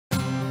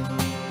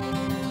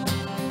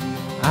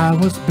I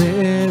was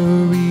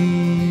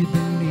buried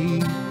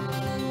beneath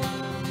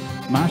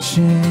my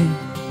shame.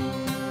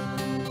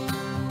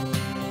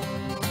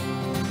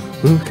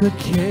 Who could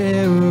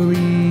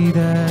carry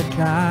that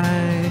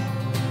kind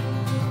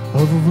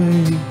of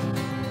weight?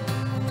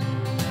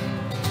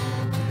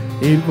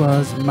 It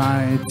was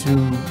my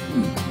tomb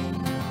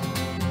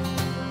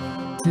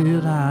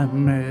till I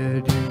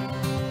met you.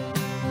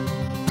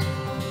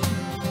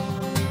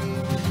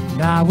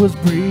 And I was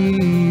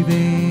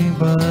breathing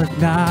but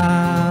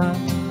not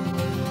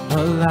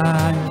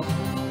alive.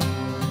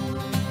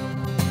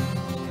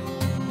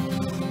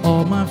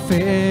 All my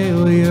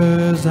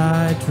failures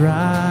I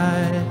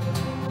tried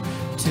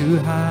to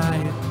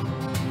hide.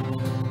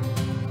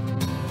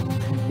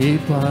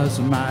 It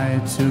was my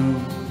tomb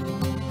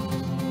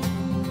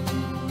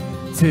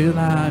till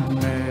I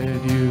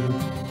met you.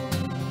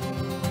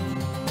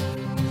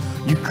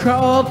 You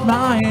called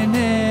my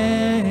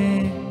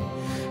name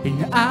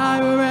and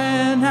I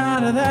ran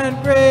out of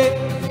that grave,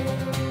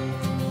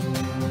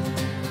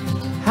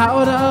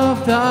 out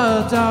of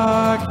the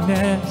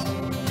darkness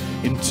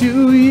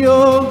into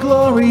your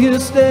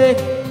glorious day.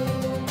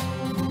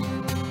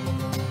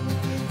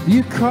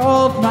 You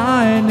called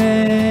my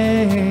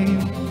name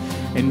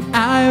and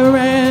I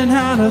ran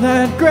out of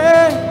that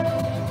grave,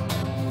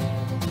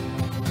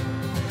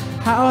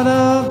 out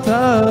of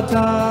the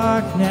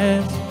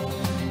darkness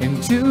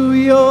into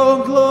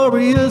your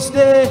glorious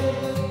day.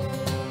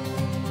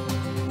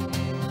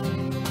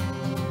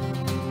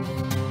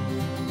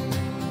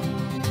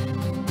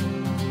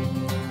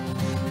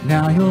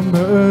 Now your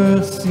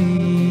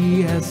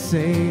mercy has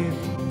saved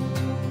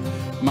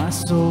my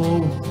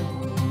soul.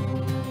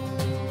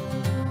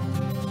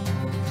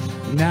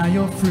 Now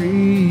your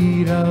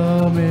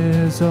freedom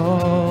is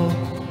all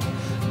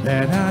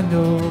that I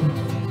know.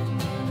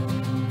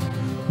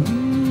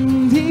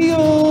 The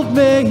old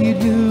made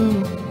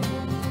new,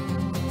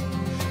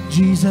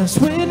 Jesus,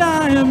 when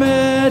I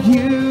met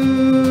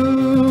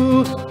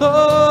you.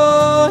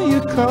 Oh,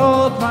 you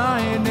called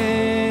my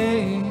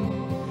name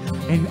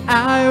and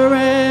I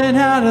ran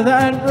out of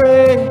that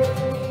grave,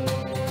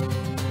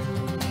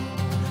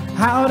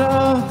 out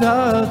of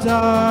the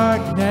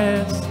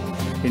darkness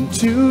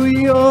into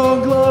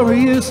your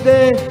glorious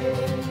day.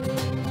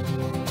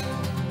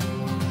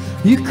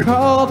 You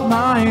called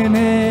my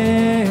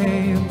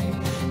name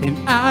and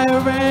I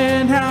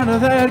ran out of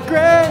that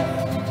grave,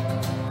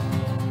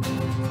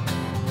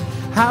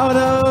 out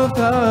of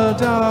the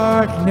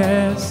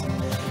darkness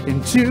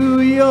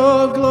into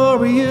your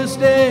glorious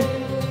day.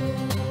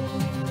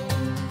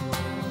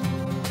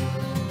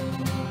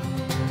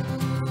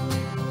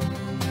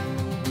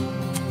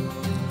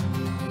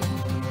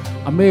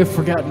 I may have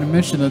forgotten to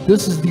mention that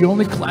this is the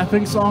only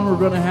clapping song we're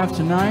going to have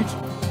tonight.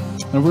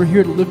 And we're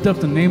here to lift up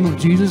the name of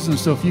Jesus. And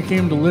so if you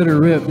came to let her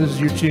rip, this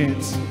is your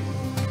chance.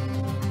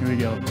 Here we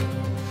go.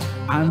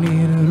 I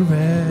needed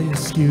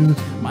rescue.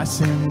 My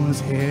sin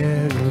was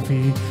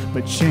heavy,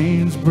 but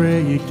chains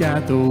break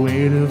at the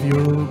weight of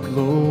your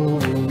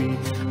glory.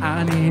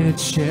 I needed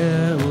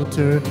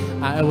shelter.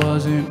 I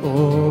was an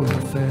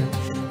orphan.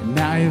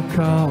 Now you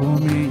call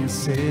me a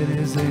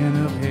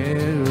citizen of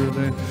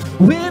heaven.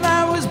 When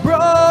I was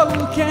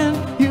broken,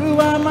 you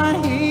are my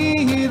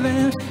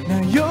healing.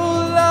 Now your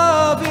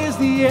love is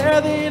the air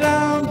that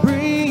I'm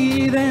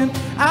breathing.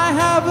 I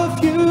have a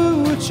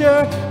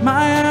future,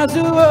 my eyes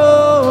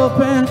are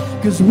open,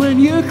 'cause when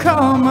you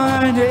call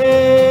my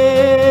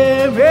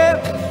name,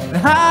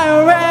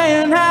 I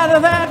ran out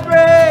of that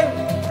grave,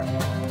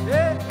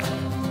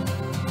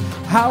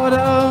 out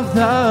of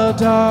the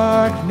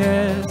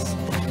darkness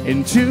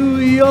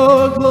into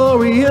your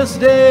glorious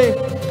day.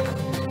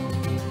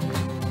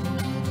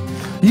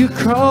 You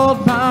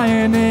called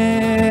my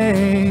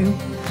name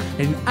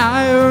and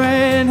I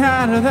ran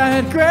out of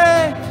that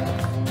grave,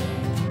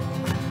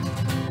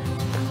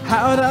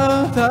 out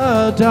of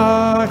the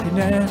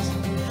darkness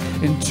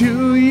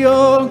into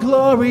your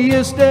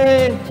glorious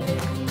day.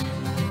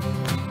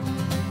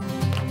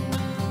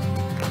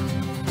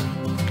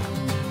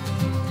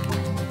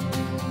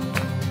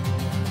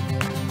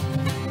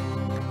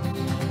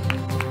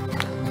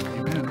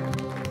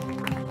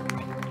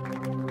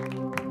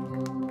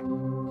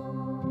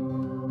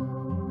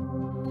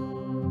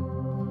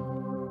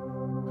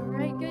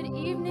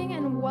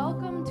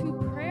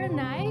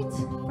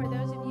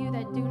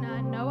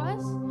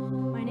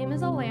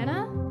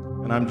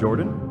 I'm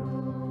Jordan.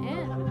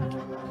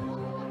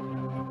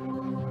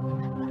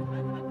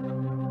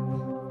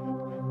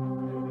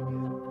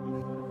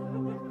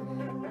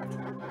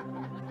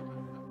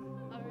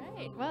 All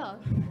right, well.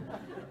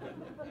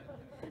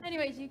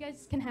 Anyways, you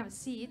guys can have a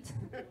seat.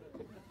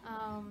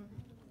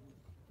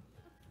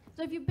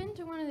 So if you've been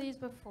to one of these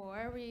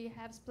before, we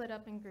have split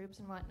up in groups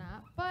and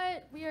whatnot,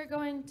 but we are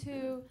going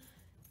to,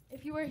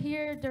 if you were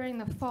here during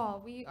the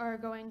fall, we are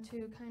going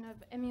to kind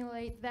of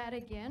emulate that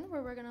again,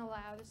 where we're going to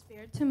allow the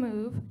Spirit to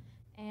move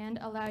and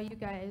allow you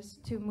guys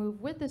to move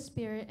with the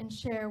Spirit and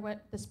share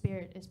what the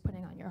Spirit is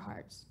putting on your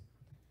hearts.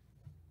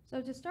 So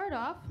to start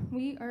off,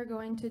 we are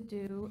going to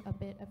do a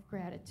bit of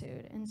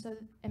gratitude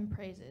and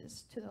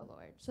praises to the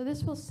Lord. So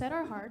this will set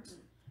our hearts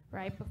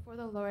right before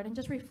the Lord and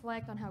just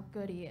reflect on how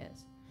good he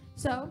is.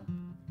 So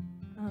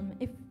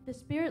if the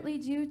Spirit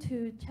leads you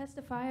to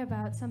testify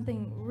about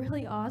something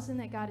really awesome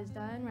that God has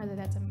done, whether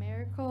that's a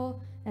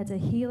miracle, that's a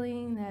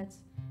healing, that's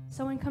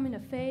someone coming to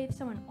faith,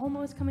 someone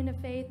almost coming to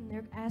faith, and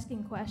they're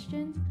asking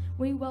questions,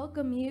 we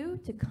welcome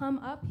you to come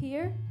up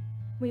here.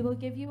 We will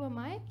give you a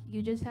mic.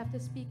 You just have to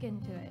speak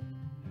into it.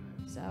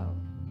 So,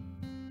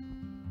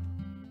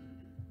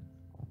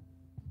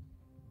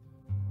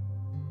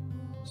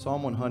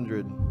 Psalm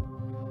 100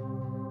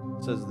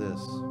 says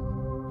this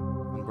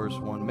in verse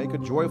 1, "Make a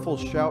joyful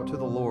shout to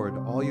the Lord,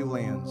 all you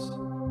lands.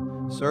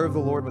 Serve the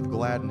Lord with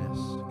gladness.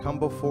 Come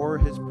before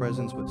his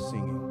presence with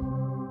singing.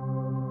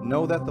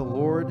 Know that the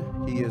Lord,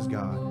 he is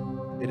God.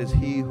 It is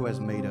he who has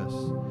made us,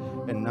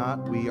 and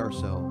not we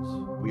ourselves.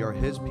 We are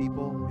his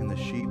people and the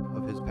sheep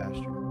of his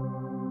pasture.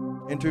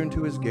 Enter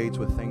into his gates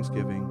with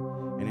thanksgiving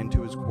and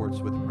into his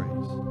courts with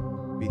praise.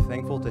 Be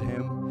thankful to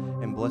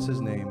him and bless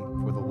his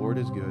name, for the Lord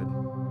is good.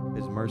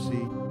 His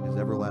mercy is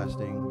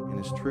everlasting, and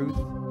his truth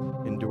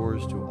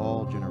endures to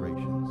all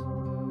generations."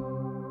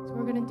 So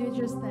we're going to do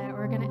just that.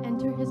 We're going to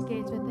enter his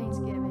gates with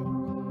thanksgiving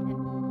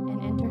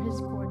and enter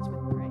his courts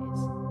with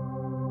praise.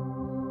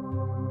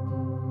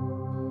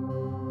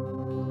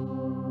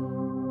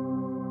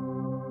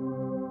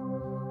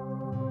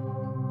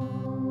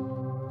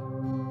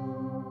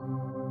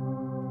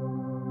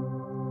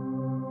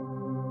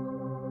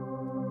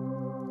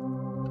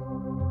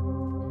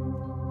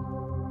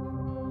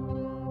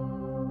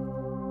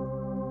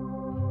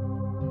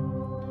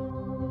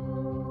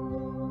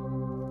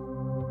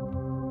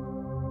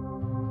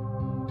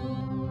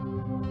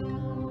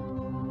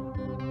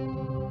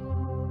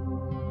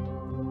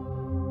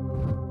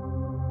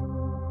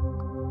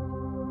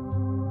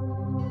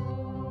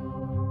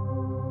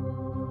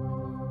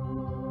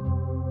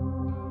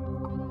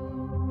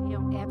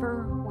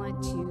 Ever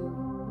want to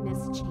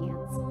miss a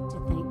chance to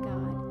thank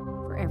God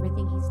for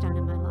everything he's done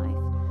in my life.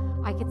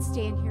 I could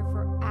stand here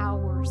for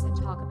hours and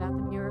talk about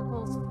the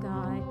miracles of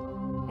God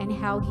and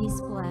how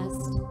he's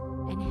blessed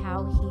and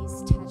how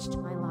he's touched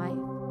my life.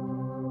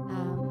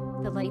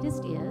 The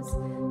latest is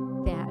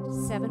that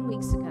 7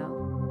 weeks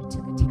ago, I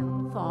took a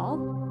terrible fall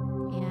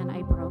and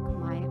I broke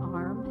my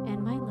arm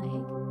and my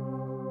leg.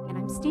 And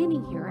I'm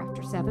standing here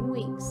after 7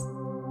 weeks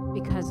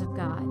because of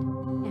God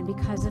and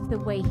because of the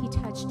way he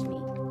touched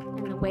me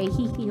and the way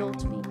he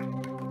healed me,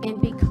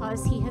 and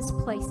because he has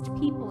placed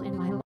people in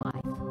my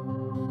life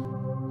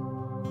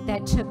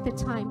that took the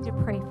time to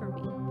pray for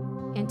me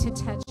and to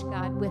touch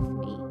God with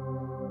me.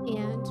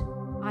 And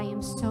I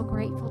am so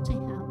grateful to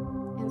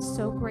him and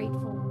so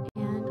grateful,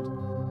 and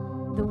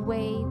the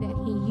way that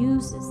he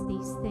uses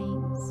these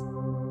things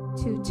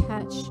to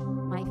touch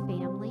my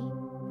family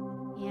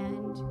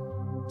and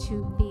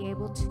to be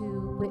able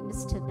to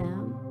witness to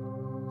them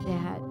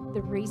that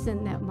the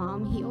reason that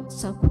Mom healed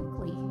so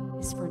quickly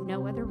is for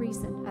no other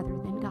reason other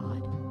than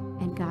God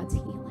and God's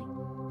healing.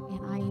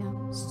 And I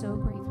am so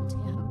grateful to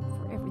him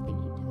for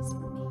everything he does for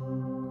me.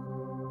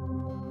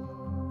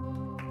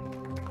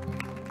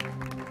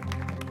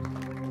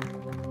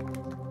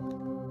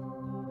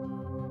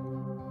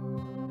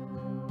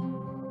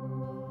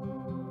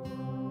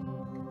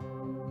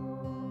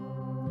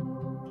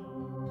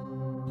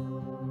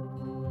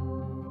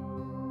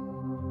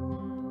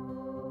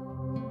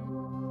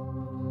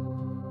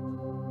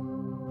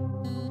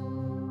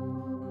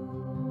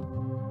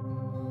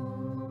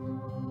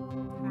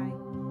 Hi.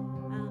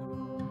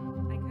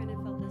 I kind of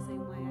felt the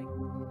same way.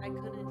 I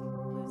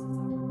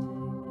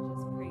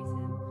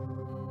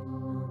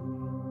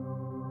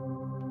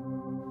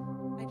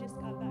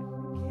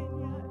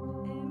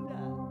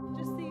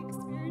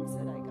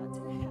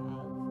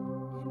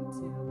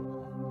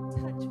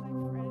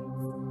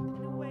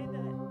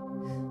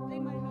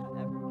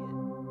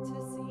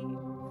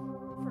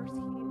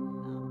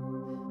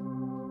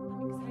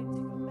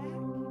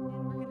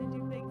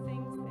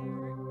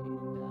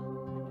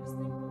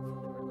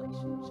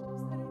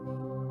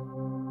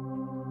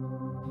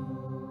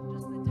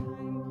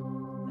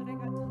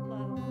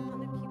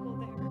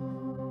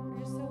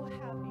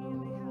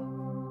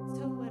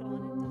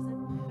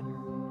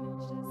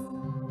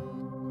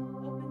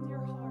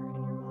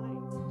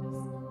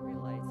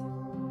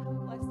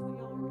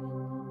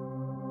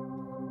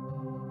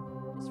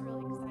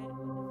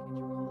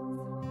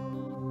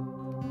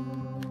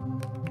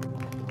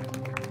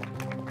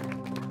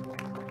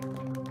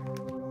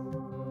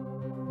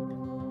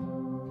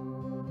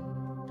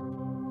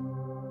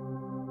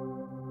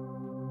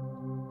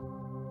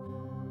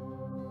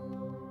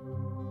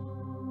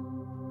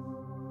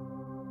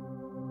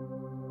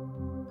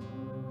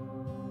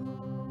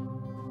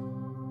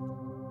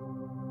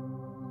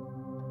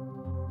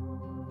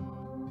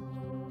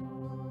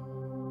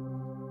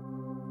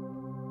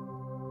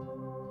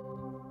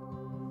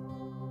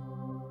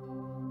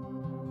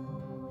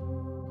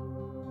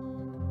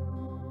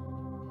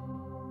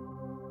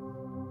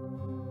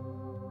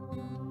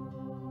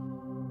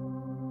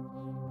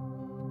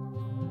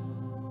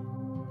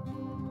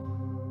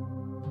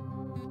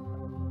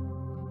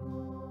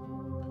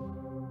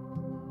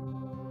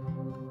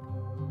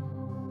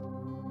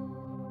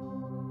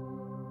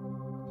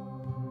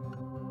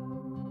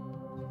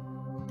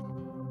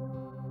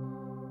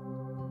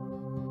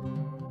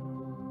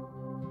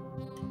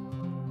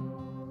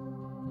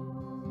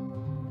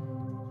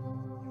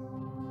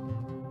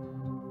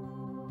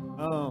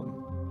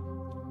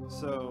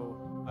So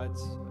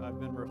I've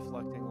been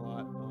reflecting a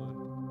lot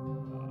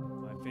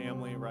on my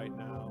family right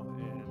now,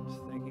 and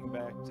thinking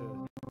back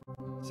to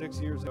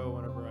 6 years ago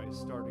whenever I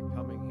started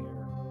coming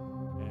here,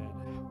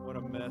 and what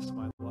a mess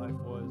my life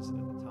was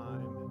at the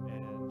time.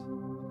 And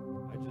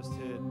I just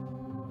hit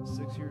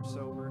 6 years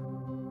sober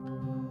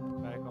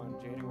back on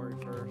January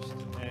 1st,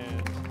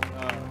 and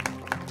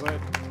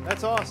but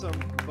that's awesome.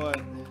 But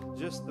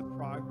just the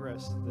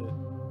progress that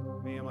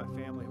me and my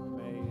family have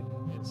made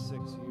in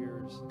 6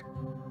 years.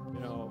 You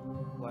know,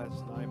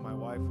 last night my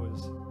wife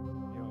was,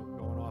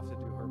 going off to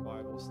do her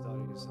Bible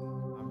studies,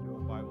 and I'm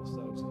doing Bible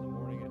studies in the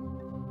morning, and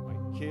my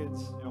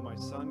kids, my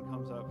son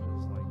comes up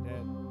and is like,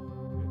 Dad,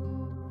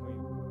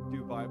 we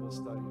do Bible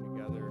study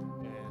together,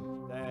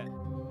 and that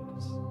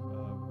is a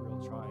real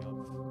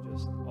triumph.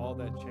 Just all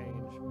that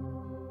change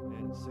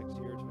in 6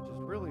 years, which is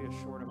really a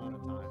short amount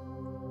of time.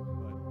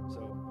 But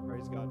so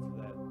praise God for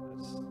that.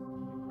 That's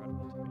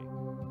incredible to me.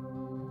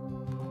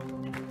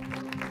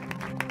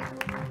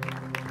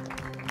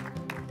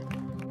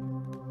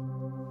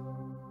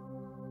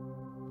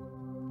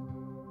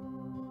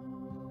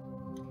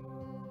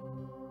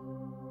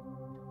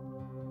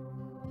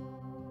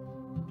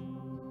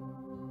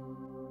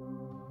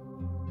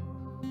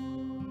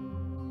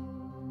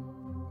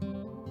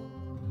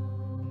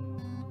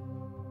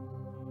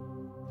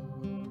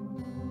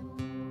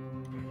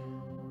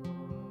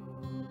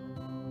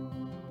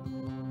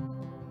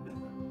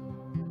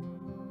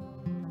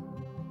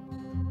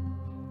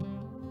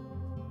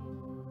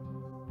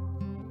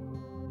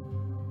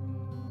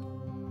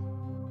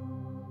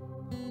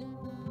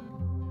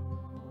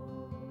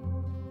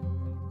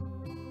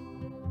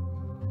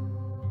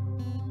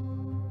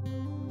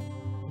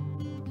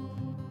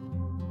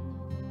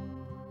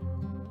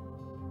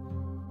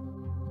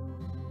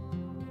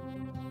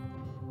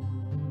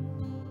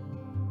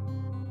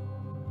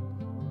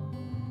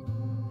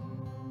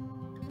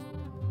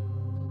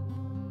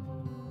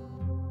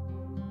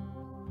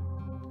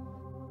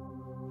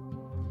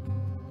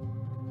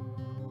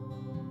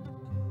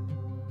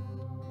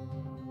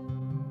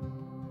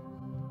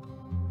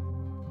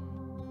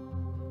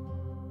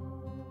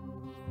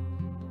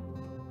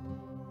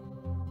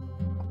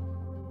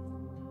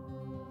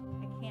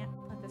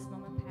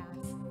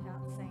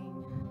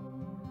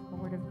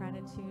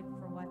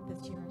 For what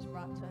this year has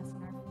brought to us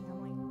and our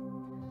family.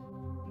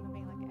 I'm gonna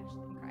be like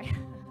Ashley and cry.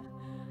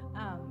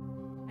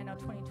 I know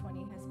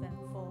 2020 has been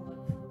full of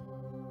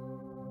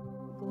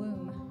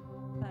gloom,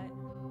 but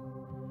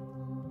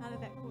out of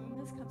that gloom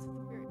has come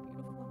something very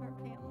beautiful of our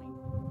family.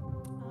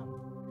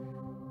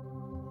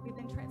 We've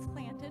been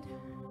transplanted,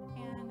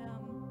 and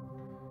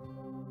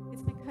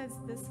it's because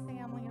this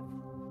family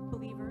of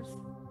believers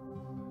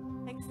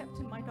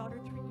accepted my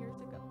daughter 3 years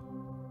ago.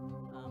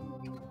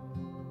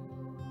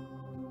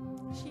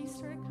 She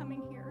started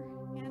coming here,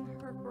 and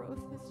her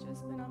growth has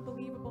just been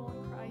unbelievable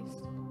in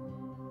Christ.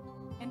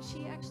 And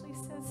she actually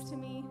says to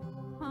me,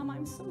 Mom,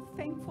 I'm so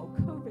thankful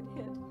COVID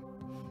hit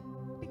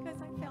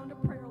because I found a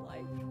prayer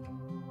life.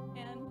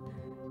 And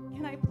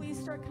can I please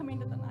start coming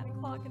to the 9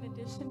 o'clock in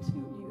addition to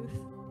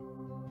youth?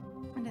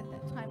 And at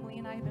that time, Lee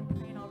and I have been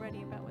praying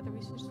already about whether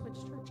we should switch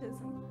churches,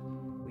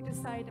 and we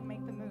decided to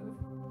make the move.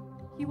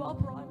 You all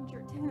broadened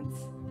your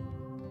tents.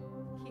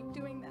 Keep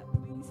doing that,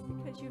 please,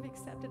 because you've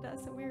accepted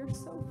us, and we are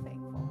so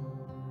thankful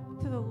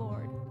to the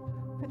Lord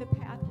for the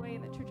pathway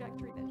and the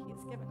trajectory that He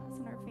has given us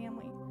and our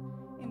family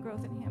in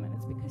growth in Him. And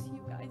it's because of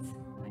you guys.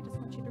 And I just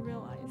want you to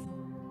realize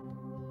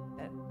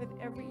that with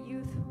every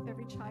youth, with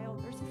every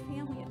child, there's a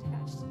family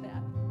attached to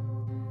that.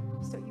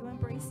 So you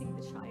embracing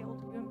the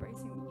child, you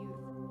embracing the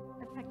youth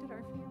affected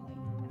our family,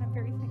 and I'm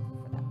very thankful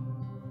for that.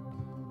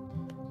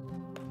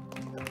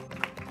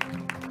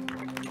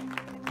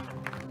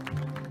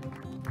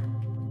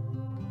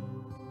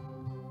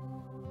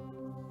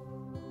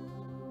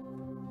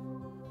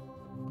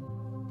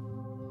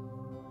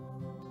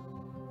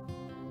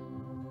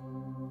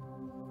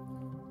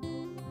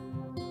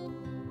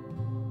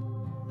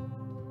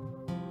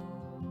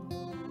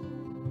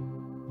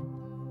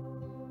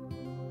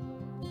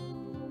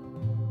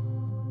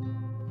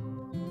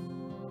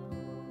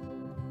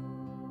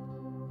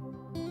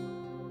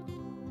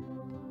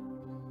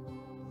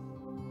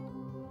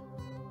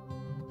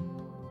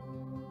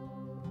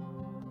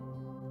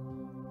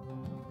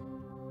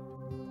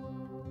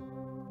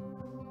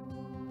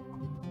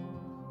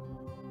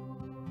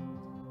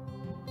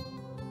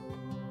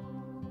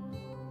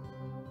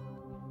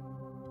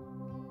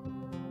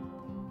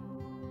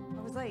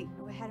 Late.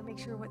 I had to make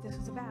sure what this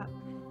was about.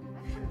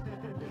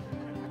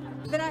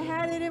 But I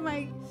had it in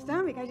my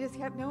stomach. I just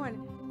kept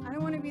knowing, I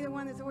don't want to be the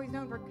one that's always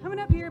known for coming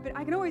up here, but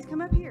I can always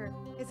come up here.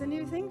 It's a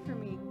new thing for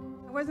me.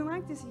 I wasn't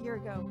like this a year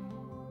ago.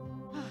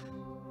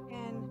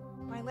 And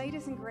my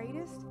latest and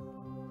greatest,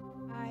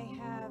 I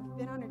have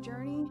been on a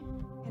journey,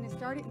 and it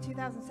started in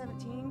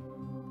 2017,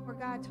 where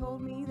God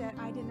told me that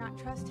I did not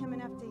trust Him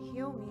enough to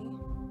heal me.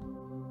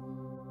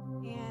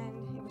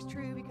 And it was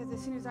true, because as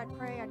soon as I'd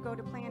pray, I'd go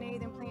to plan A,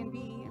 then plan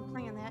B, and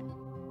plan that.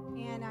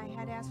 And I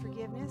had asked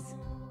forgiveness,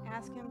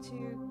 asked Him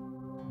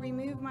to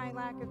remove my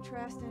lack of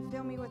trust and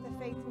fill me with the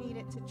faith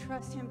needed to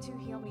trust him to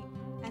heal me.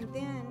 And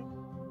then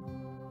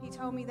he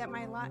told me that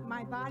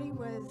my body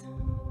was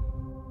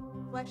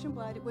flesh and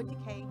blood, it would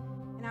decay,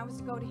 and I was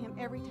to go to him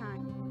every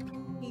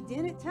time. He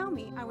didn't tell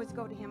me I was to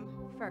go to him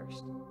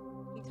first.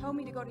 He told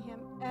me to go to him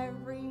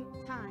every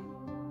time.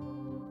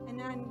 And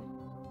then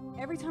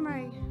every time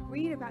I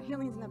read about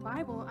healings in the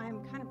Bible,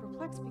 I'm kind of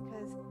perplexed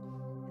because,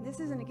 and this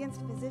isn't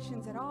against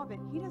physicians at all, but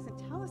he doesn't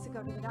tell us to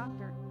go to the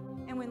doctor.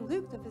 And when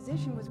Luke, the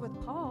physician, was with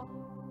Paul,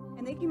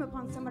 and they came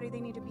upon somebody they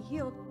needed to be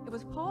healed, it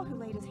was Paul who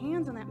laid his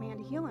hands on that man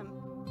to heal him.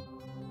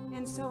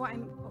 And so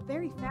I'm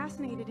very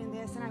fascinated in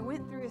this, and I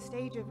went through a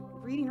stage of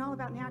reading all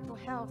about natural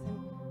health,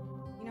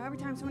 and every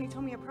time somebody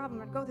told me a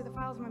problem, I'd go through the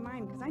files of my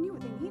mind because I knew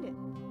what they needed.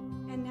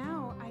 And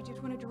now I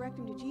just want to direct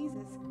them to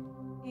Jesus.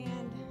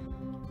 And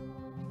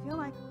I feel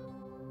like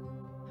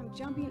I'm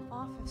jumping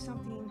off of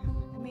something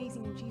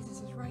amazing, and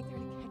Jesus is right there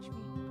to catch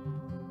me.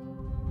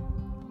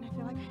 And I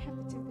feel like I have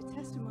to do the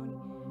testimony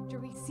to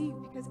receive,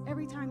 because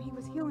every time he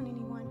was healing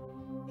anyone,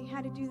 they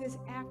had to do this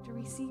act to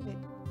receive it.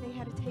 They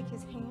had to take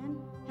his hand,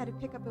 had to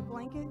pick up a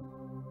blanket,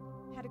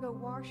 had to go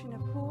wash in a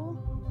pool.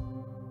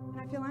 And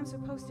I feel I'm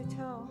supposed to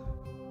tell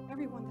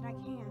everyone that I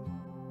can,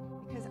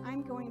 because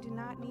I'm going to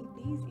not need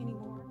these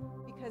anymore.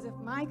 Because if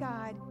my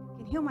God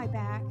can heal my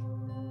back,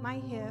 my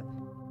hip,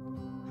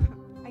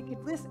 I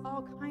could list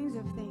all kinds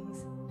of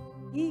things.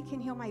 He can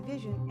heal my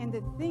vision. And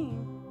the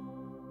thing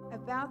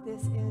about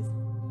this is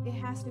it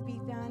has to be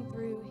done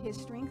through his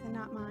strength and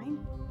not mine.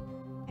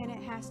 And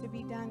it has to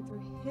be done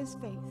through his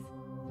faith,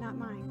 not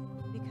mine.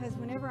 Because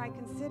whenever I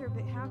consider,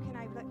 but how can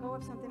I let go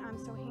of something I'm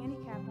so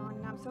handicapped on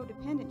and I'm so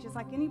dependent, just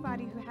like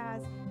anybody who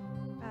has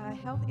a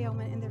health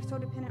ailment and they're so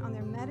dependent on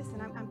their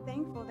medicine. I'm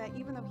thankful that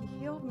even though he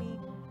healed me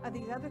of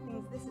these other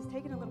things, this is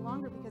taking a little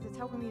longer because it's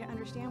helping me to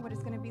understand what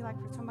it's going to be like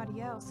for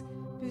somebody else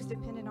who's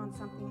dependent on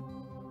something.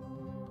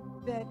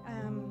 But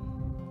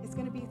it's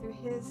going to be through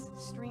his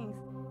strength.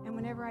 And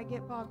whenever I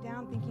get bogged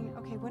down thinking,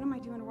 okay, what am I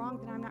doing wrong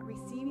that I'm not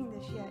receiving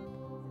this yet?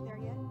 Is it there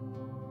yet?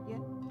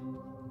 Yet?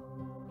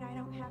 But I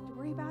don't have to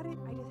worry about it.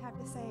 I just have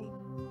to say,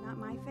 not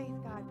my faith,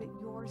 God, but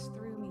yours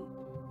through me.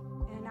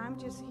 And I'm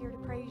just here to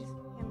praise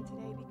him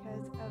today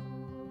because of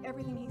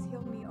everything he's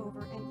healed me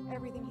over and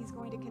everything he's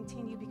going to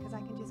continue, because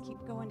I can just keep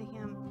going to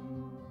him.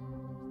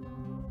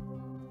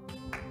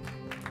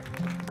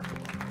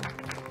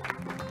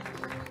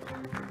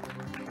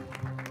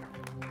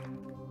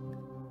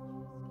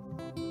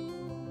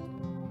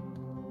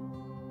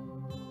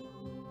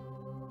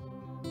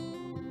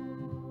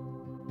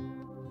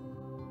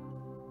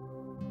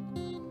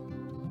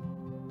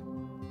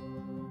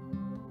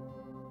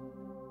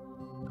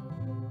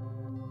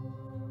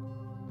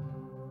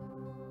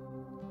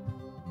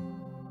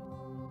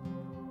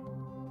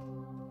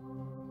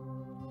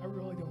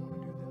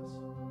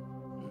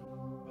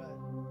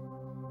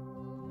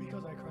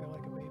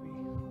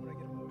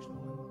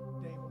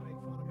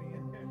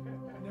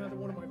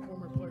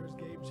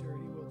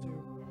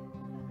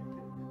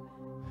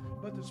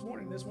 This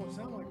morning, this won't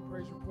sound like a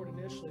praise report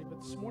initially,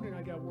 but this morning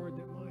I got word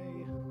that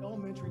my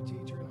elementary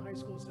teacher and high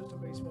school assistant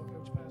baseball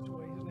coach passed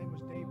away. His name was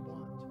Dave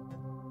Blunt.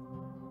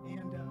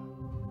 And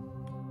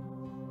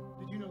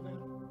did you know that?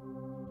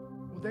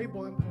 Well, Dave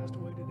Blunt passed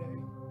away today,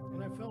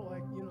 and I felt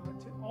like,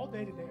 all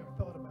day today I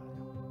thought about him.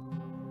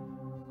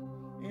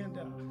 And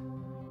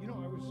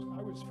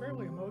I was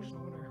fairly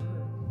emotional when I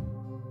heard,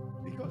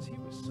 because he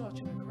was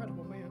such an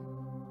incredible man.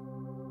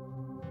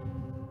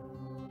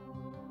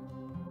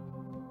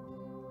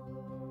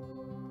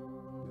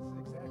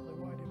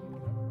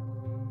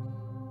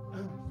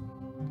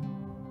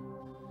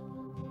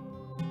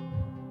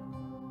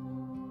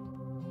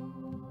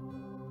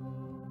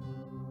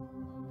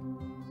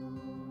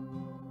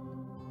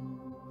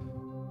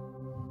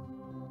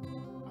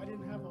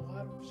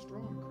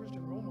 Strong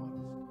Christian role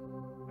models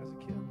as a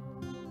kid.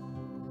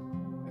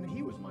 And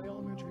he was my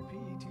elementary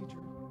PE teacher.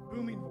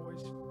 Booming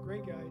voice,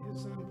 great guy.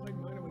 His son played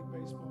minor league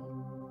baseball.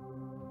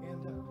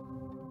 And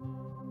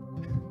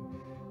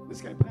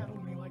this guy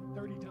paddled me like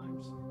 30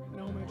 times in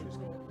elementary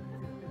school.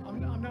 I'm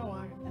not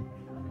lying.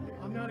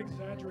 I'm not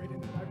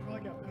exaggerating. I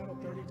probably got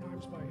paddled 30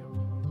 times by him.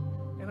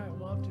 And I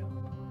loved him.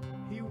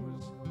 He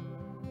was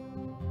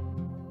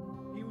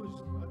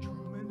a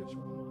tremendous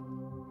role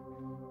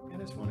model.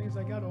 And as funny as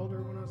I got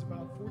older, when I was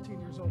about 14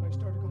 years old, I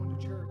started going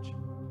to church.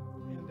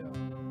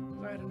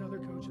 And I had another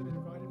coach that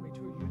invited me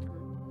to a youth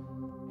group.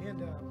 And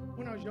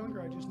when I was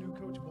younger, I just knew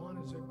Coach Blunt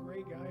as a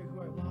great guy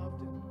who I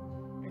loved.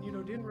 And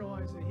didn't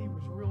realize that he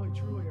was really,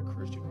 truly a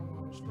Christian role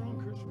model, a strong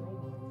Christian role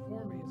model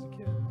for me as a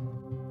kid.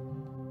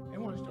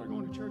 And when I started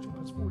going to church when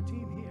I was 14,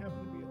 he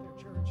happened to be at their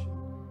church.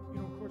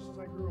 And, of course, as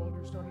I grew older,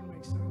 it started to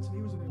make sense. And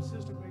he was an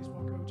assistant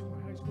baseball coach on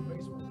my high school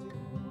baseball team.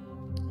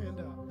 And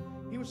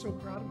he was so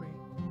proud of me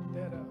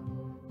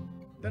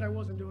that I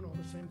wasn't doing all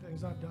the same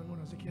things I'd done when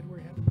I was a kid, where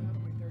he had to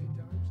paddle me 30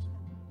 times.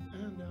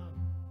 And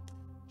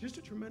just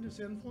a tremendous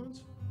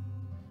influence.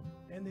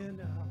 And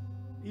then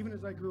even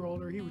as I grew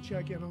older, he would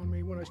check in on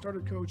me. When I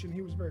started coaching,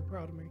 he was very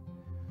proud of me.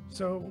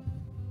 So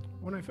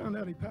when I found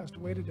out he passed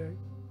away today,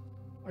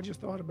 I just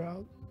thought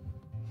about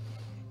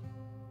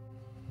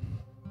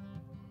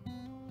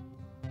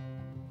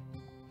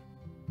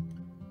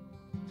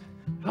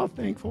how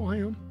thankful I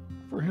am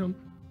for him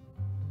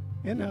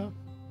and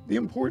the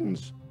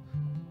importance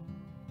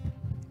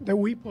that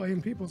we play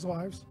in people's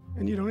lives,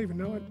 and you don't even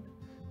know it.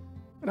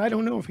 And I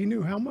don't know if he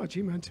knew how much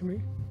he meant to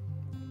me,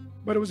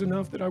 but it was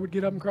enough that I would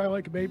get up and cry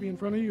like a baby in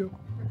front of you.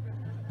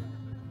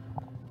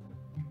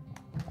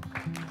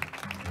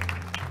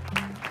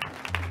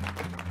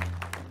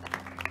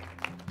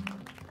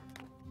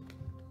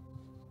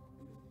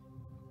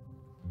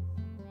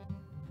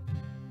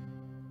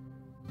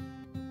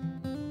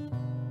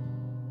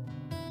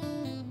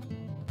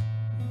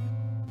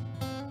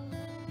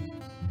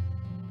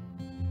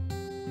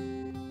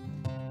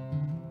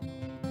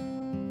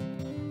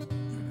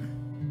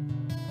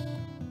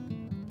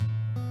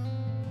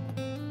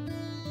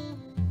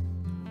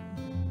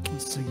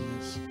 Sing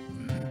this.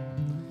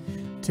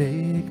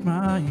 Take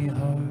my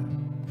heart,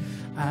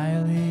 I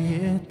lay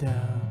it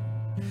down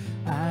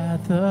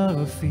at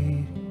the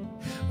feet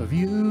of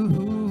you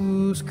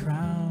whose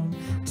crown.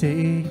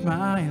 Take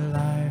my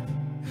life,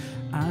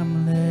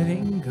 I'm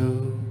letting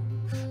go.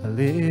 I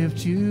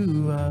lift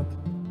you up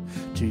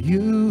to you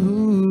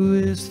who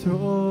is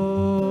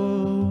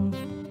throne.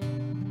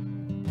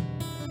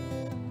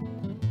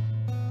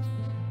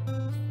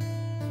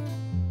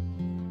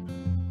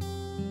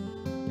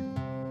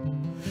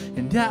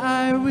 And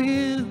I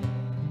will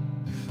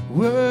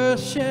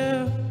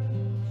worship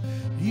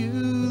you,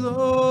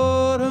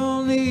 Lord,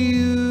 only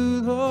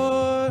you,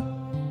 Lord.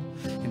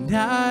 And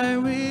I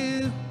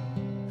will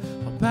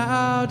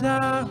bow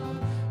down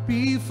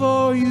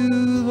before you,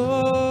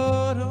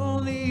 Lord,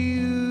 only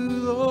you,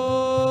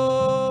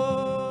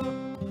 Lord.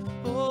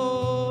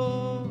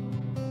 Oh.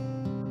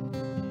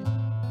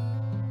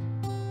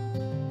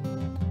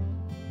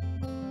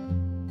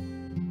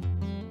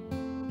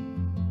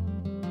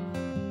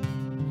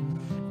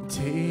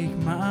 Take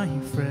my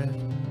fret,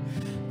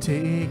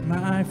 take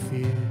my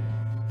fear,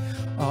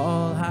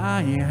 all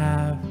I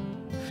have,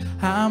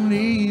 I'm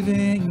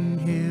leaving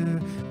here.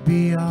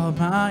 Be all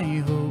my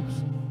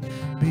hopes,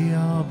 be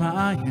all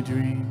my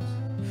dreams,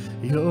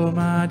 you're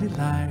my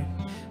delight,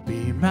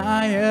 be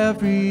my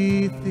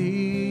everything.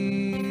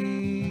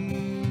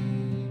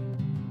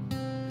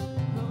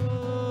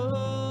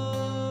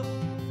 Oh.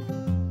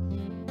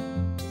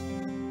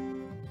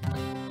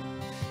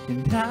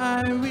 And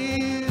I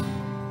will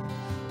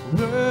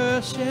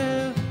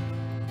worship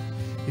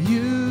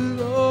you,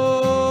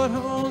 Lord,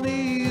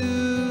 only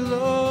you,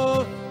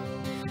 Lord.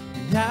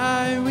 And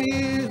I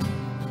will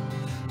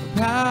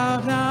bow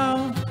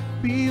down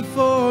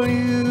before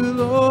you,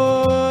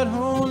 Lord,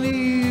 only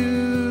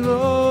you,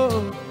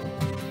 Lord.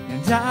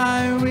 And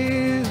I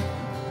will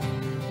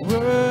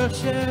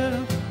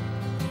worship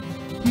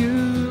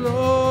you,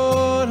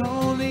 Lord,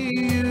 only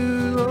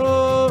you,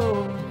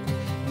 Lord.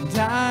 And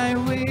I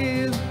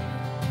will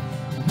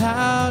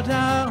bow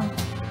down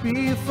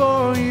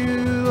before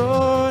you,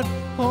 Lord,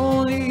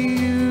 only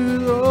you,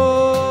 Lord.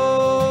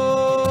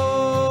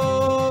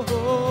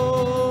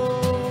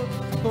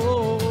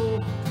 Oh.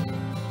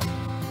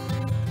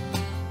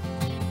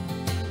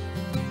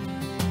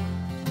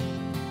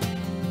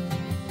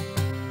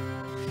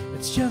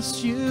 It's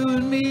just you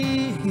and me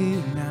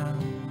here now.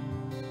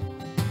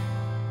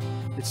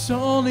 It's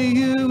only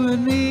you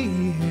and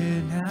me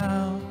here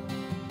now.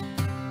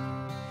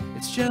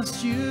 It's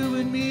just you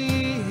and me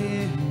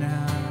here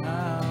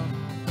now.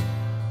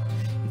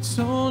 It's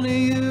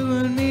only you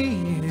and me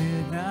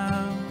here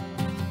now.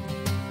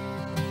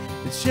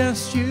 It's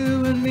just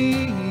you and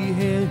me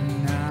here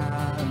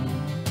now.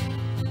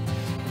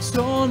 It's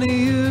only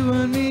you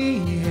and me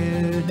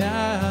here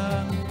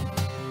now.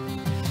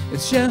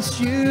 It's just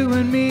you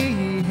and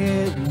me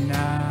here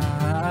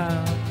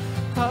now.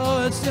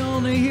 Oh, it's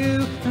only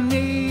you and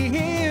me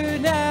here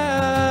now.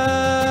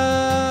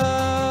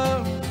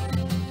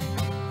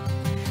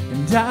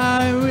 And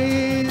I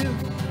will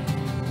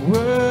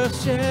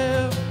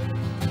worship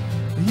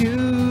you,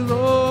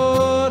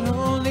 Lord,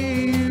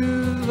 only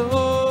you,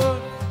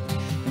 Lord.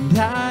 And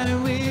I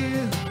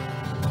will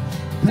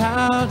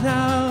bow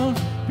down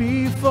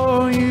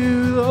before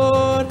you,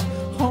 Lord,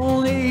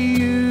 only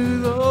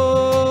you,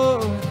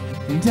 Lord.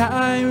 And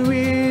I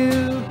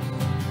will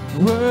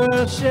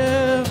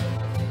worship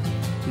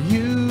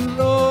you,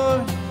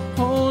 Lord,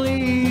 only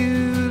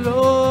you,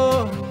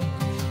 Lord.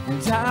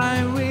 And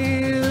I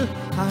will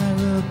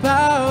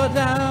bow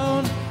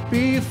down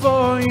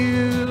before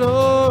you,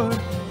 Lord,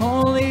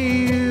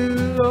 only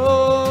you,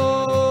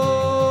 Lord.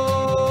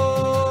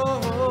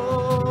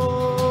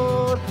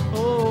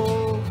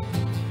 Oh.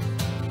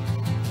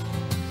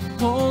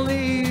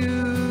 Only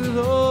you,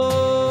 Lord.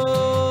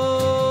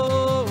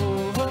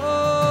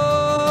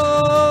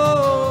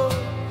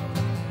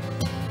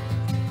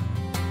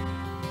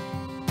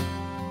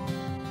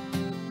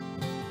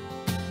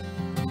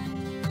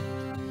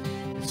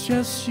 It's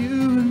just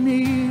you and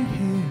me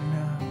here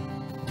now.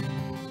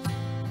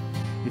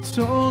 It's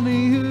only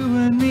you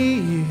and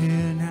me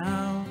here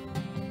now.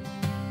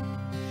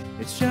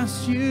 It's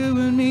just you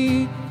and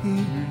me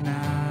here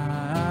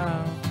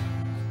now.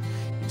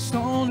 It's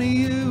only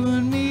you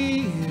and me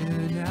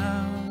here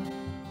now.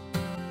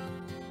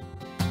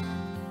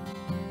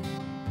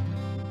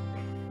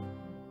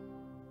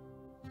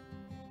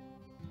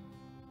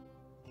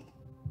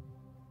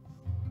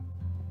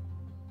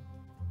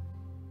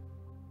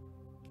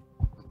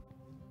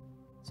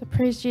 So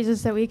praise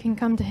Jesus that we can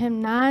come to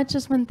him not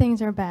just when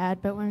things are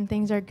bad, but when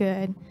things are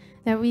good.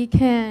 That we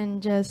can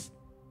just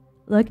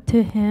look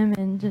to him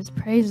and just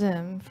praise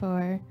him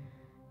for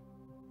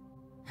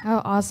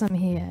how awesome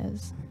he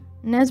is.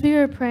 And as we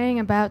were praying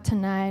about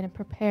tonight and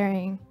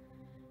preparing,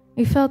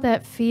 we felt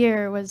that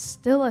fear was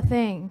still a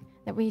thing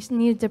that we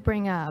needed to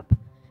bring up.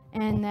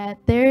 And that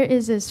there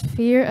is this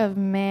fear of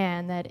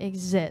man that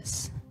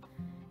exists.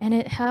 And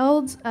it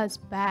held us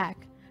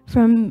back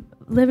from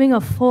living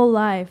a full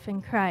life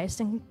in Christ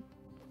and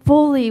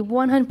fully,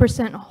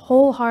 100%,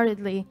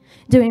 wholeheartedly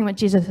doing what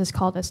Jesus has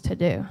called us to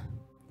do.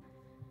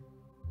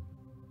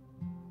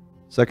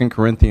 2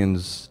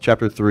 Corinthians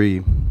chapter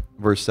 3,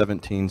 verse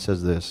 17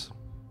 says this.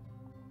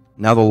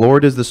 Now the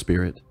Lord is the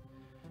Spirit,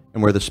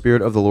 and where the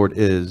Spirit of the Lord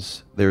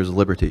is, there is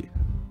liberty.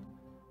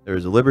 There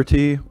is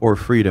liberty or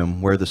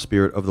freedom where the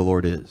Spirit of the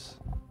Lord is.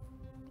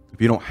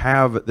 If you don't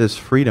have this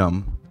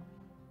freedom,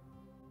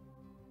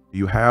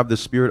 you have the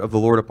Spirit of the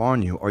Lord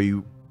upon you. Are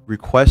you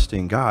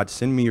requesting, God,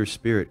 send me your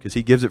Spirit? Because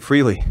he gives it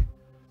freely.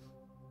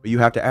 But you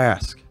have to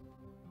ask. If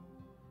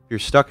you're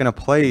stuck in a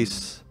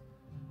place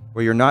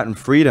where you're not in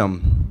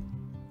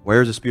freedom,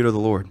 where is the Spirit of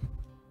the Lord?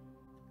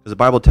 Because the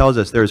Bible tells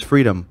us there is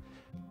freedom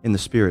in the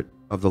Spirit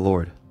of the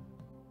Lord.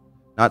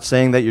 Not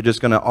saying that you're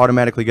just going to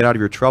automatically get out of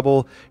your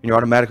trouble and you're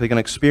automatically going to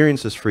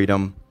experience this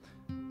freedom.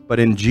 But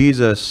in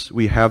Jesus,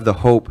 we have the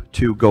hope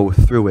to go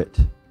through it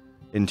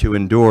and to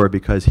endure,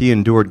 because he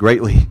endured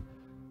greatly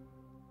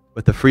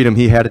with the freedom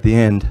he had at the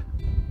end.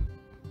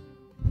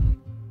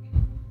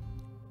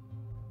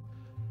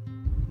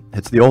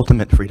 It's the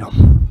ultimate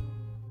freedom.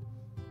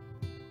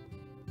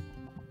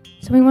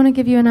 So we want to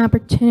give you an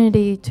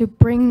opportunity to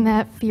bring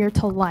that fear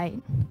to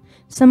light.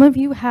 Some of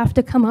you have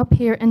to come up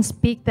here and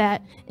speak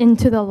that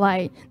into the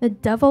light. The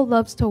devil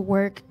loves to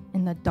work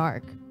in the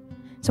dark.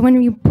 So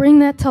when you bring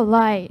that to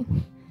light,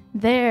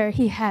 there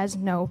he has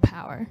no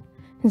power,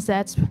 because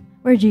that's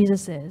where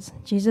Jesus is.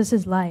 Jesus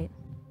is light.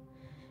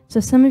 So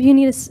some of you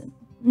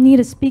need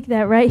to speak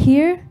that right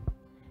here,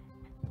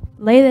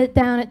 lay that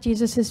down at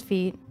Jesus'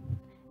 feet,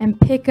 and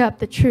pick up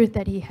the truth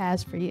that he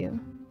has for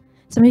you.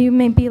 Some of you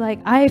may be like,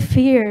 I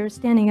fear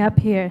standing up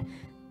here.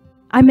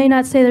 I may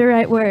not say the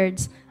right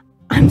words.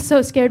 I'm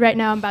so scared right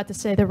now I'm about to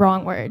say the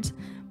wrong words.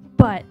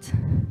 But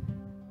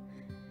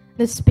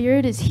the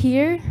Spirit is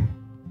here,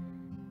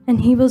 and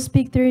he will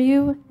speak through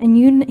you,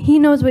 and he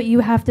knows what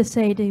you have to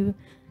say to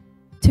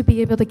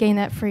be able to gain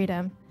that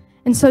freedom.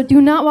 And so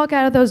do not walk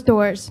out of those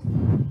doors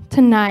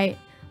tonight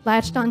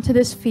latched onto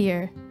this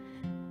fear.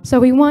 So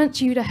we want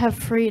you to have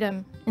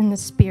freedom in the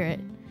Spirit,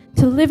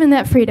 to live in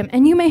that freedom.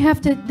 And you may have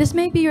to, this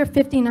may be your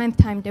 59th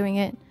time doing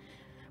it,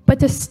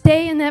 but to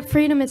stay in that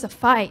freedom is a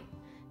fight.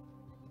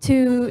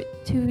 To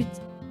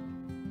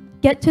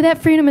get to that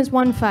freedom is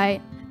one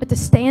fight, but to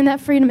stay in that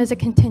freedom is a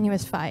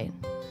continuous fight.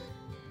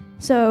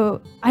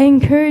 So I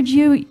encourage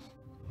you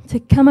to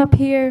come up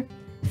here,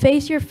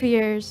 face your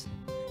fears,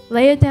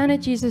 lay it down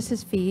at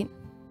Jesus' feet,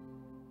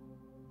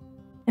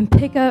 and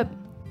pick up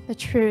the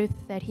truth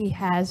that he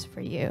has for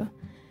you.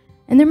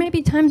 And there may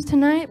be times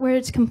tonight where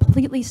it's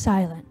completely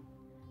silent.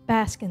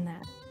 Bask in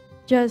that.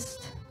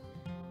 Just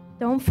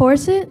don't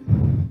force it.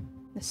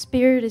 The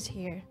Spirit is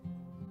here.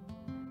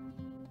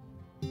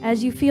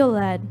 As you feel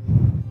led,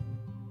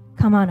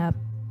 come on up.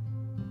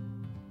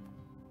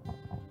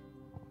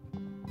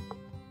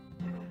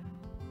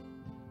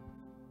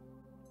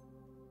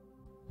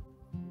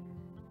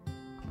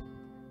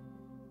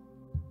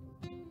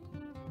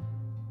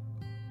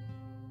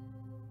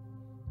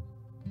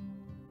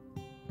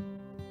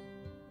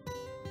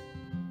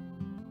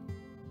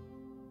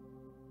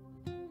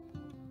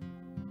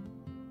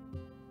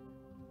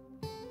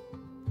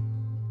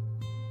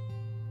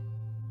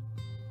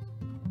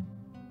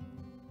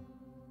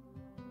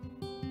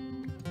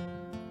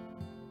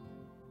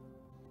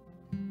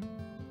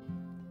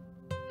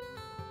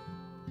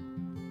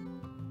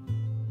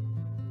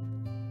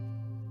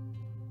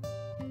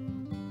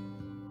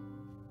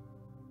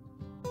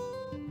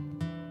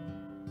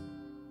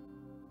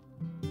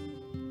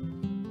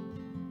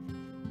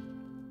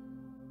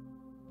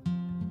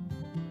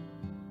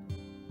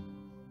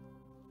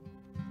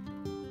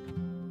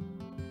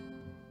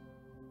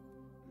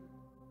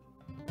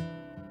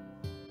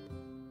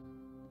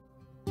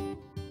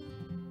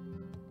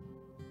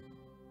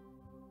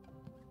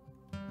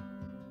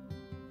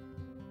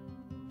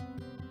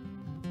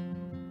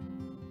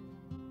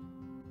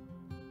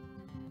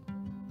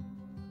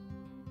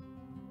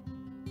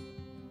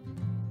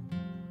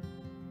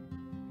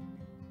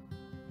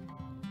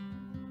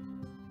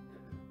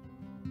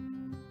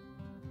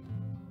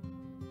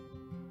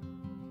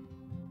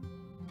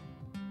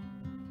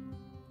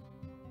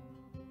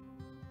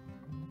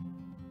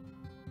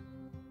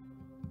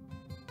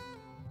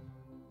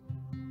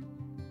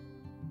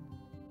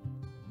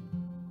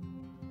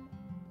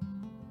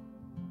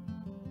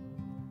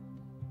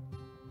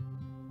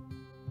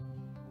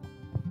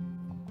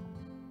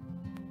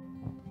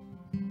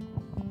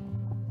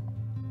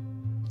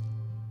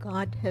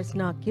 God has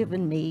not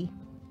given me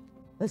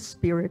a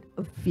spirit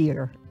of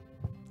fear,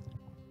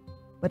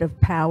 but of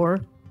power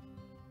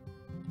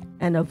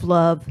and of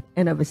love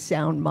and of a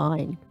sound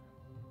mind.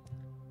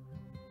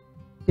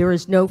 There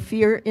is no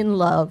fear in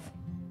love,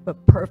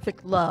 but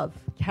perfect love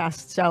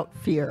casts out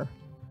fear,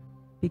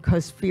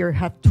 because fear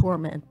hath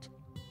torment.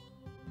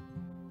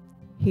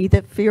 He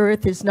that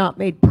feareth is not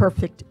made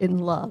perfect in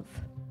love.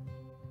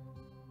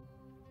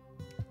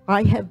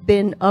 I have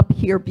been up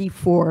here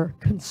before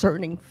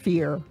concerning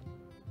fear.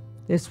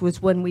 This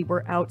was when we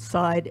were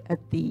outside at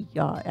the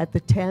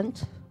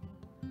tent.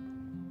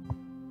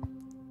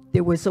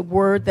 There was a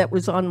word that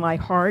was on my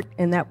heart,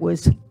 and that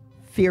was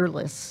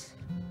fearless.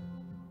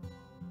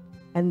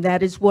 And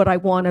that is what I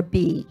want to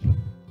be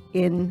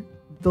in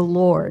the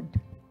Lord.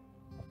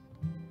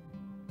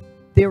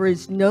 There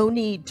is no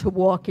need to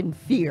walk in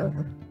fear.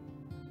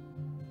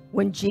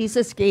 When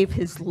Jesus gave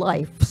his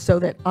life so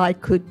that I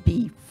could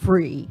be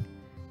free,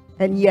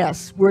 and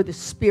yes, where the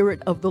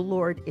Spirit of the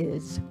Lord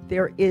is,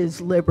 there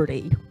is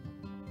liberty.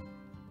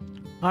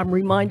 I'm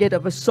reminded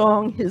of a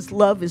song, His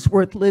love is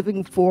worth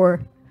living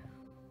for.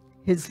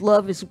 His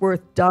love is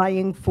worth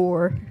dying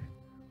for,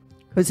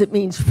 because it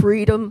means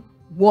freedom,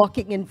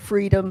 walking in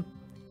freedom,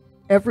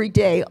 every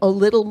day a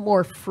little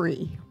more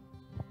free.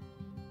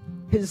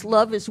 His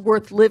love is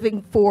worth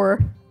living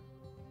for.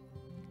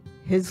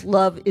 His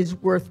love is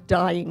worth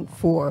dying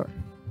for,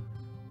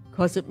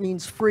 because it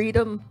means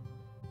freedom,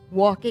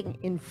 walking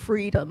in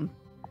freedom,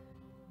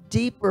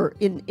 deeper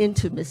in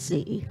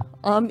intimacy.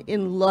 I'm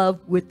in love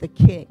with the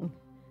King,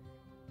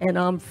 and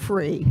I'm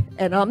free,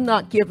 and I'm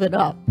not giving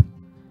up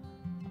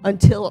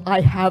until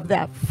I have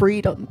that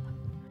freedom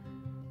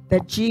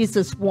that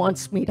Jesus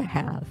wants me to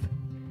have.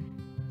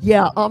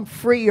 Yeah, I'm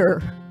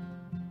freer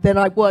than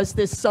I was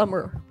this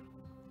summer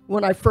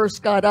when I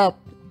first got up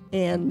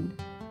and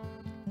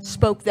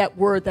spoke that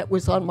word that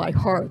was on my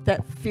heart,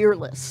 that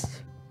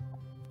fearless.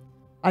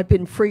 I've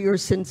been freer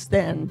since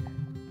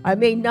then. I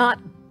may not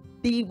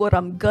be what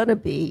I'm gonna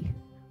be,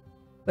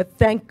 but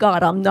thank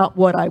God I'm not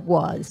what I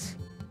was.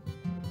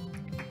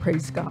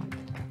 Praise God.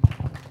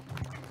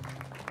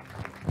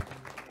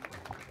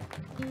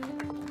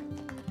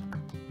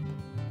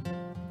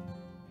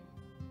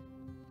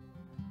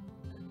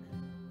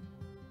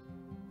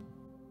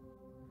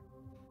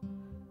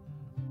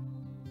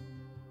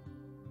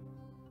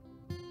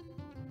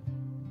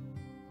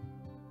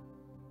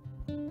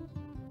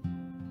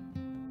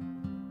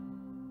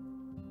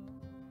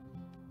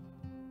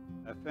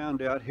 I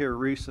found out here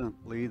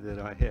recently that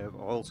I have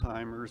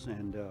Alzheimer's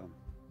and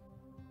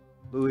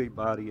Lewy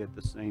body at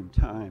the same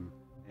time.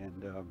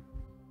 And,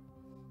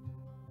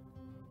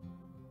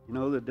 you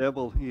know, the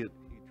devil, he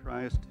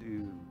tries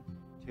to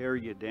tear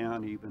you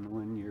down even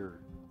when you're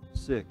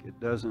sick. It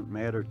doesn't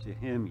matter to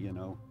him, you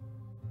know.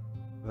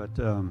 But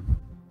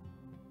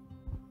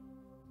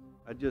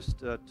I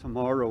just,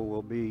 tomorrow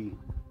will be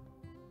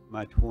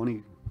my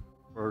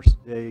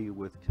 21st day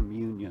with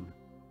communion.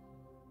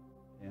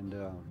 And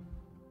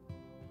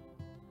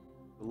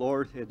the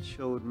Lord had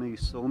showed me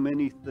so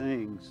many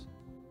things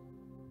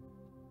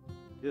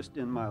just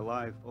in my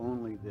life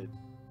only that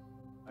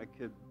I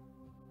could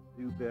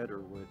do better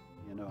with,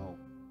 you know.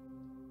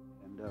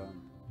 And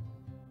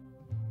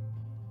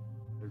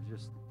they're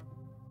just,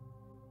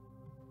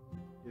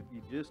 if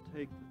you just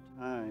take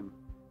the time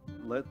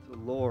and let the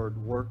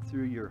Lord work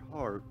through your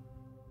heart,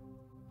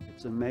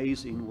 it's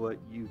amazing what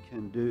you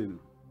can do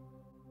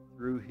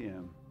through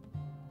Him.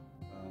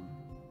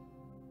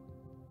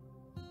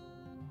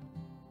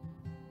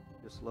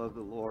 Just love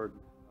the Lord.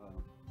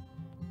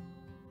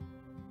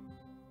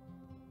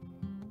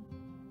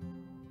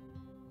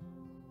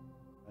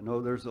 I know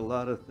there's a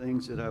lot of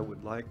things that I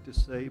would like to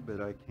say,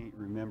 but I can't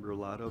remember a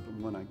lot of them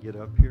when I get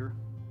up here.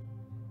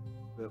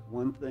 But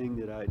one thing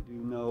that I do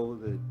know,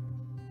 that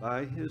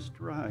by His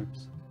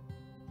stripes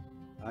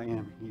I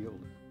am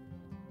healed.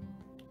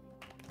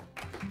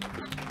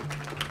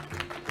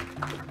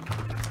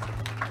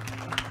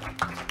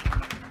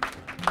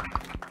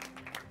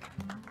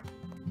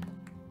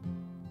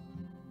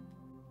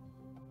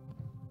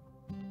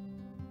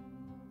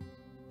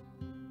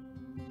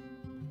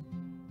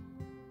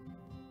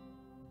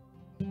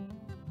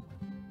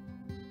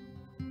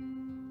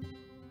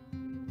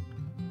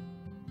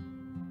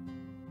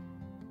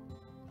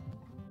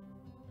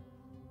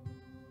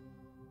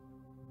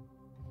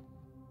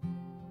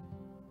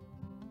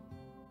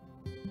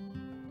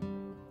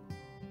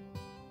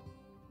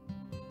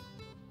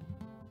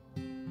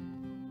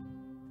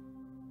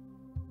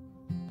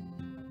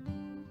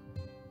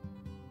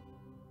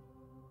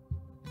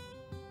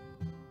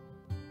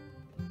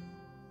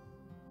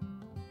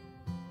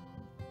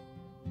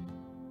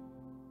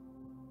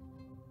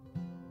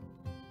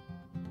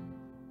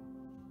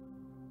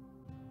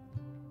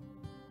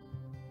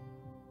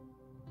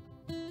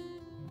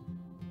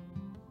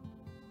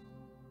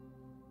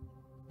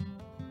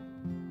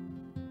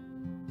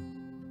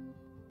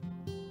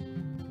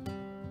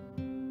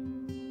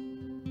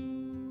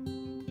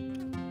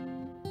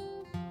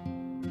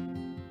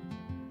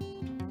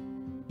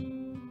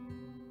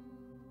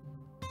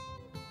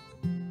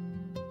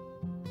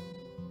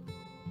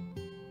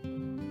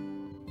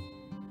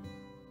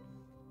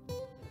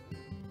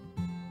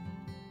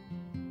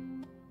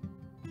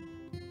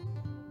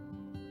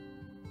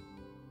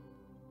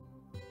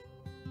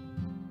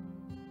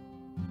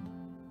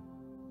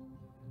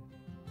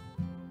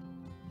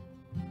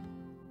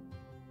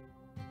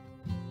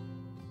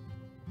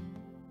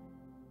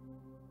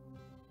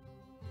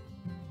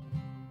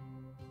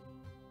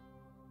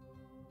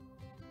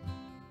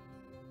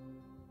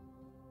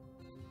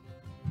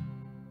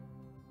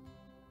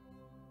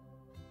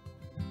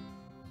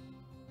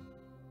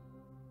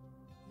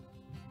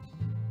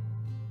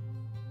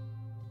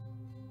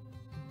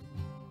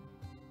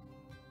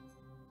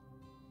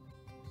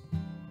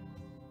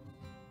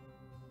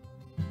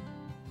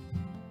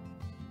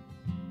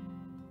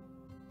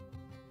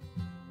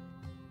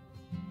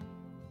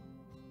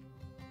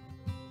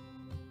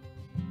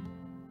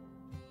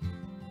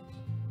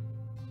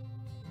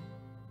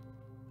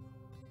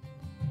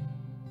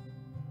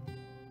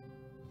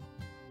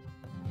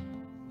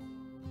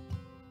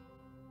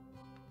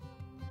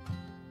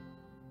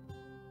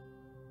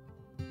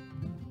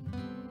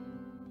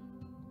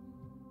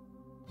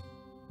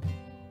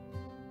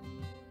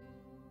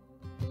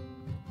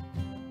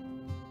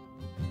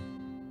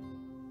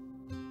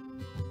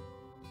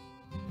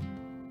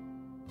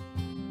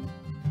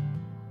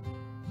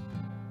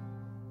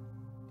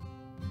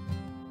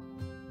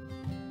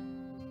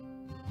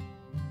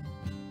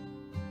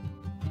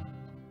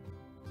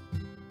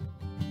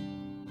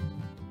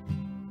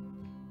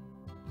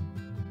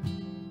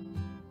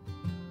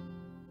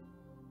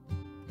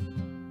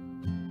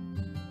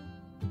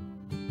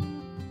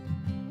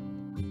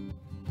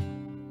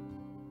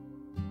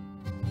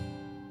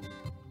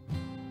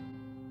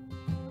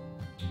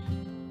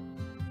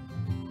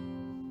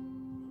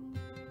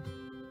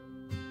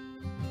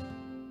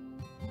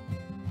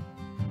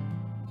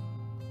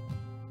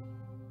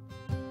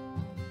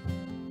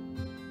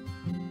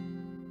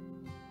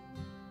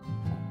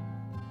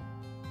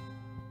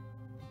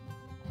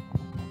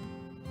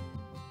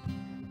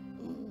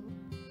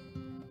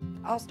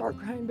 I'll start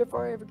crying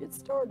before I ever get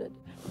started.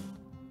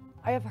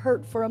 I have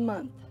hurt for a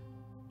month.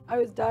 I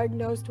was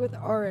diagnosed with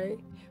RA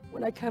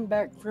when I come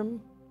back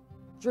from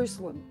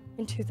Jerusalem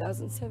in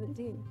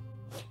 2017.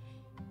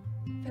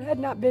 If it had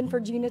not been for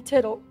Gina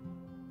Tittle,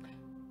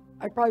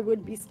 I probably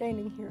wouldn't be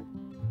standing here.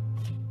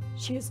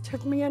 She has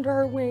took me under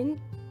her wing,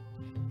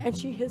 and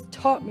she has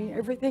taught me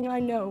everything I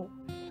know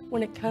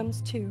when it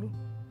comes to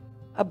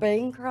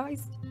obeying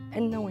Christ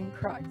and knowing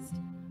Christ.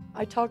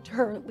 I talk to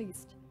her at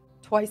least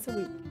twice a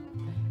week,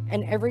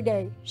 and every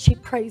day she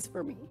prays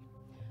for me.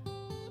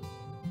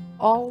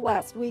 All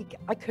last week,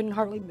 I couldn't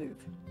hardly move.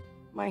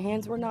 My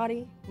hands were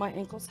knotty, my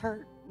ankles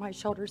hurt, my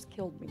shoulders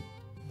killed me.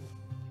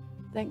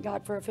 Thank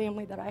God for a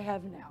family that I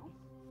have now.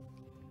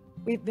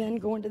 We've been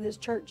going to this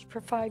church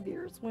for 5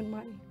 years. When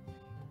my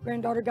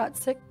granddaughter got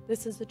sick,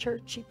 this is the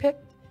church she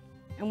picked,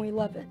 and we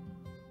love it.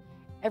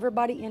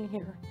 Everybody in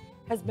here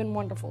has been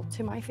wonderful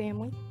to my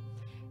family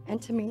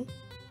and to me.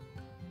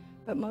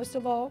 But most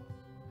of all,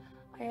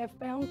 I have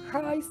found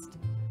Christ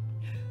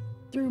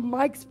through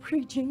Mike's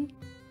preaching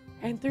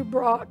and through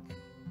Brock.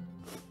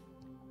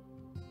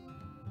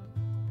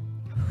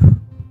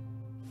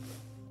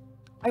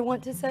 I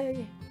want to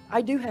say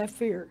I do have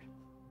fear,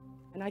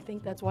 and I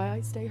think that's why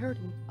I stay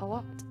hurting a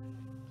lot.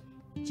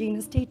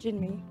 Gina's teaching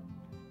me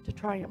to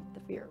triumph the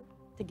fear,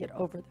 to get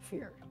over the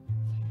fear.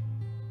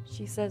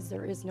 She says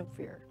there is no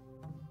fear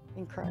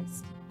in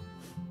Christ.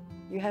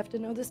 You have to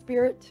know the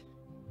Spirit,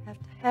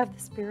 have to have the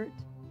Spirit,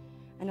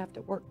 and have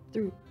to work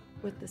through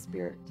with the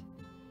Spirit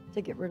to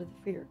get rid of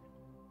the fear.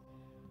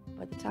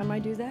 By the time I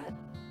do that,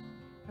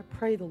 I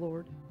pray the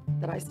Lord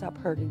that I stop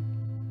hurting.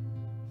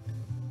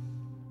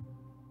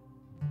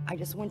 I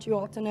just want you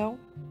all to know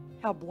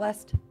how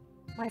blessed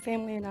my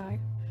family and I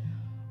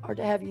are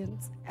to have you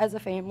as a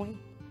family.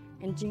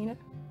 And Gina,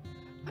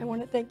 I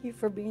want to thank you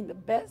for being the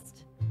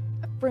best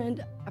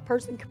friend a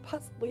person could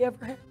possibly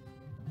ever have.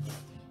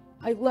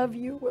 I love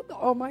you with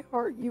all my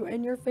heart. You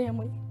and your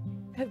family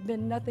have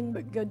been nothing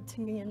but good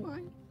to me and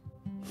mine.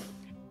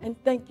 And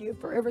thank you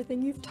for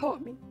everything you've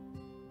taught me.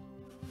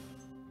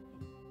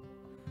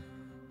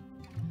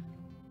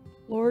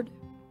 Lord,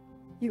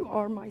 you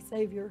are my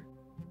Savior,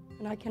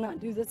 and I cannot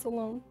do this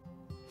alone.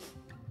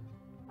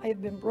 I have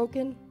been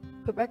broken,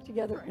 put back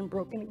together, and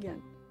broken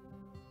again.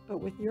 But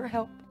with your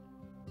help,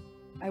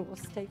 I will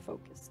stay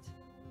focused.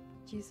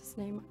 In Jesus'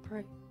 name I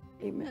pray.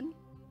 Amen.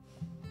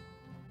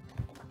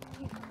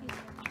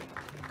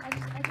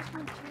 I just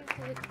want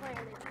you to declare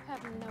that you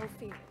have no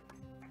fear.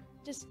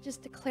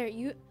 Just declare.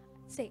 You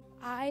say,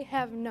 I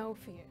have no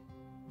fear.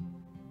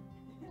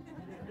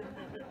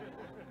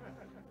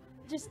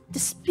 Just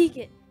speak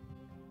it.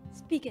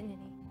 Speak it, Nini.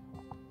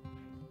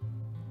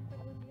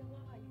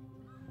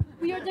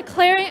 We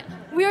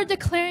are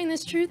declaring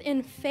this truth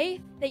in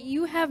faith that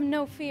you have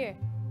no fear.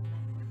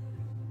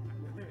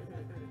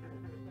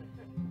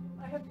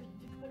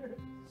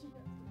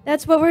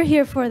 That's what we're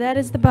here for. That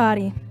is the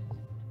body.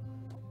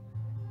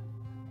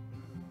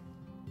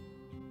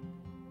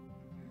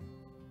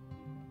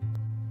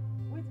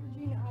 With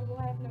Regina, I will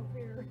have no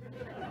fear.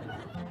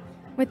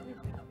 With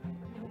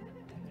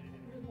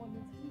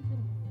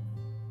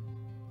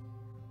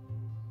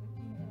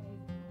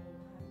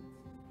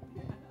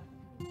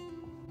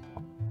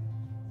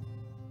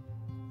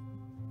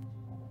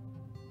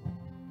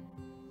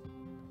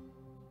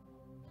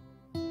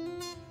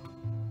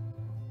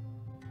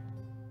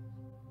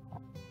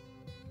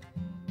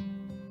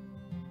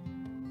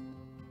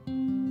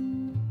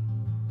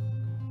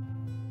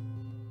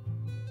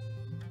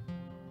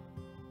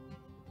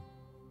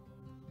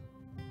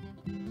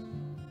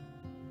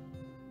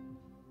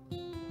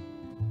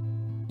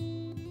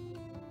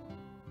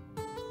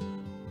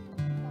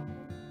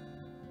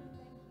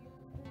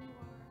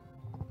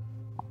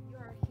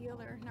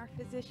our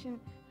physician,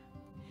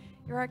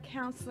 you're our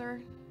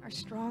counselor, our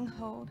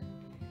stronghold.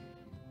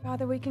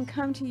 Father, we can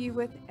come to you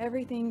with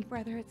everything,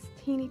 whether it's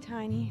teeny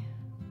tiny,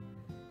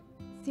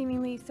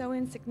 seemingly so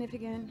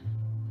insignificant,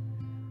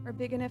 or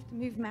big enough to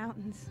move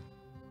mountains.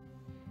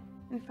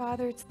 And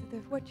Father, it's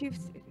what you've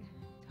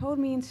told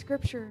me in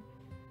Scripture,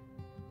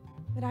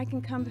 that I can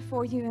come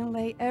before you and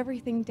lay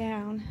everything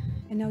down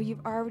and know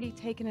you've already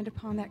taken it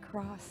upon that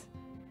cross.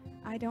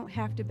 I don't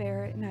have to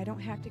bear it, and I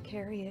don't have to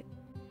carry it.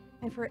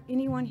 And for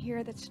anyone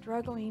here that's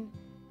struggling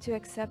to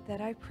accept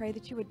that, I pray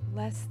that you would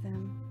bless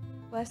them.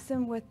 Bless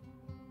them with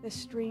the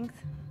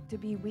strength to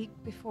be weak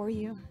before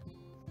you.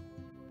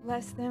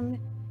 Bless them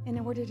in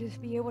order to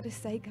be able to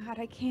say, God,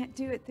 I can't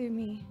do it through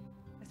me.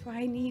 That's why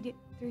I need it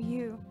through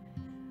you.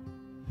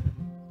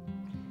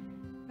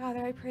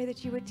 Father, I pray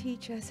that you would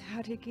teach us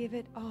how to give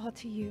it all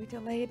to you,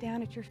 to lay it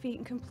down at your feet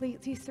and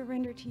completely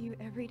surrender to you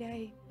every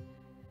day,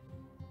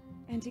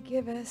 and to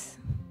give us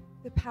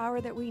the power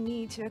that we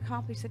need to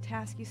accomplish the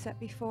task you set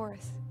before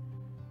us,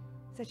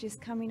 such as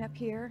coming up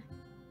here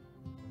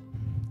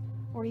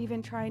or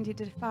even trying to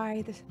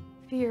defy the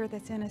fear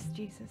that's in us,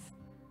 Jesus.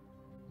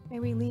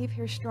 May we leave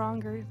here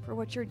stronger for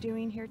what you're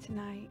doing here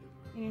tonight.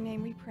 In your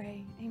name we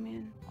pray.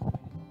 Amen.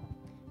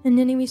 And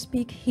Nini, we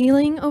speak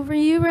healing over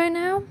you right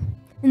now.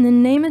 In the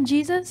name of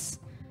Jesus.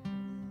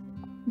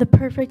 the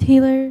perfect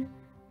healer,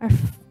 our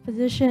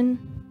physician,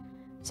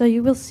 so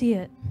you will see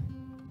it.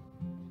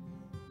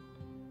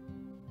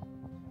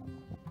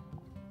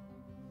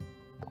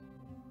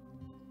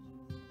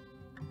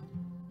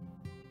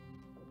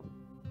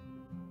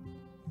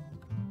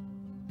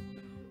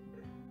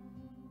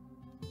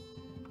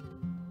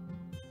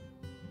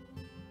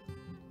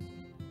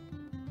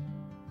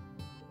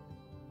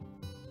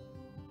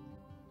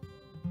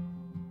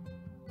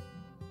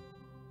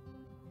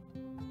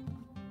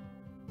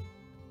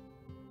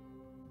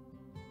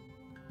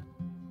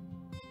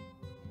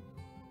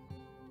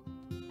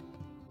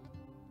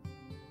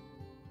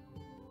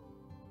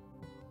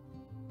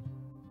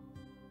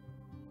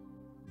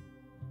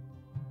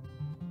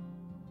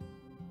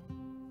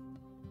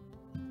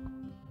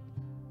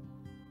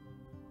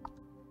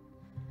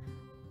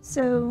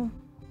 So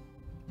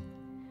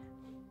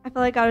I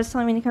felt like God was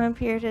telling me to come up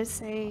here to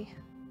say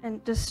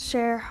and just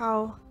share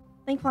how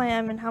thankful I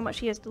am and how much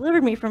He has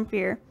delivered me from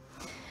fear,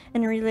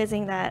 and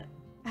realizing that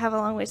I have a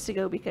long ways to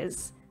go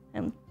because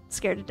I'm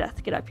scared to death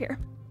to get up here.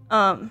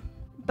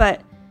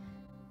 But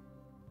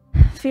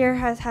fear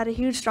has had a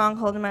huge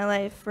stronghold in my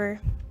life for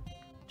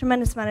a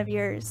tremendous amount of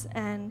years,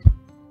 and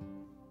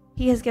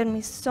He has given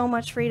me so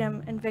much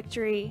freedom and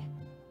victory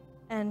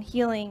and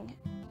healing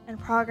and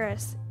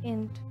progress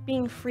in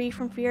being free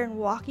from fear and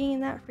walking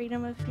in that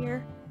freedom of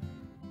fear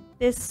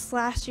this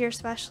last year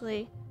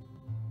especially.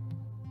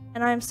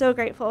 And I'm so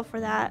grateful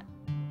for that,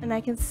 and I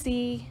can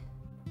see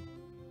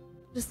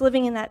just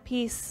living in that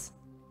peace,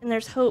 and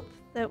there's hope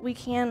that we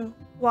can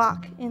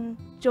walk in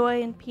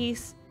joy and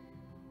peace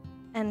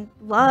and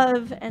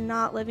love and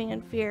not living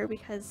in fear,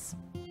 because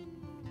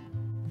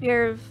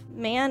fear of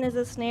man is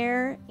a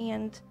snare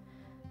and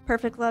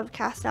perfect love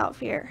casts out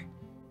fear.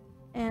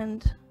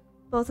 And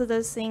both of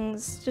those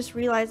things, just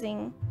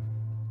realizing,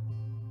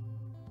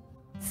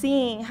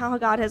 seeing how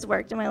God has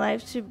worked in my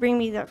life to bring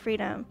me that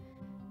freedom,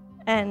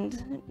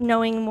 and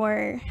knowing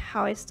more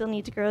how I still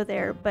need to grow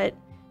there, but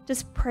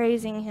just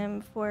praising Him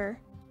for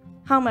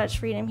how much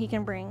freedom He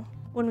can bring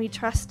when we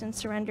trust and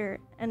surrender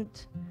and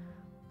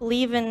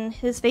believe in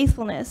His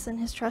faithfulness and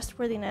His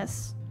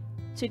trustworthiness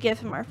to give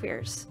Him our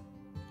fears,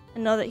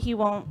 and know that He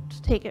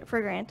won't take it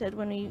for granted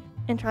when we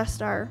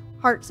entrust our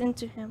hearts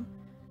into Him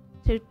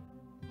to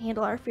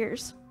handle our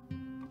fears.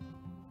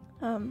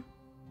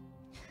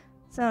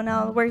 So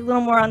now I'll work a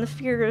little more on the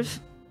fear of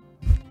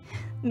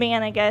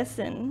man, I guess,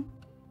 and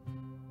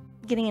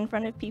getting in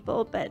front of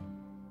people, but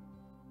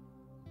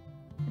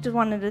I just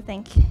wanted to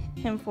thank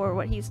Him for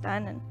what He's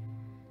done and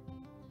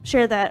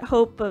share that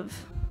hope of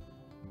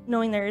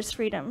knowing there is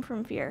freedom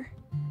from fear.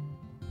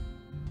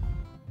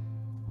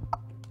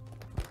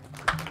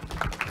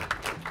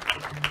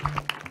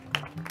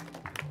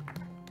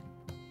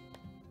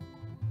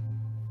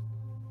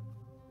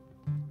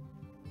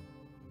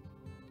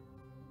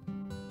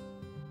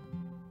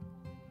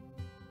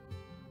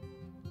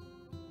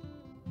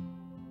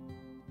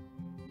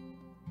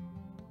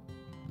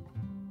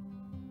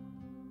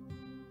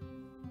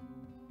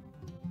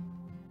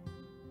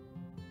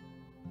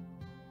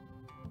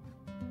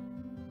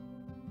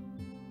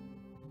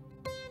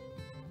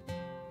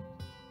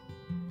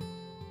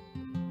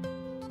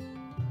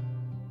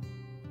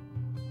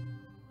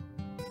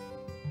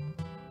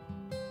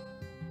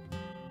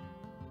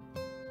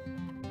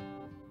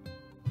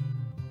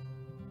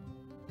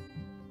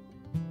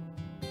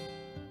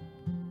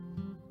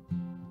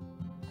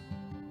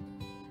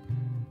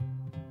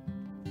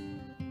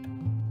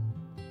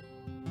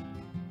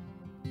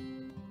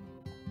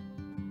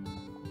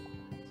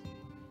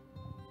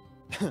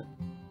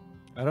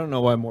 I don't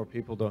know why more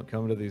people don't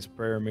come to these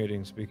prayer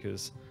meetings,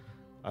 because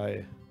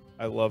I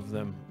love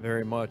them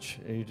very much,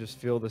 and you just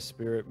feel the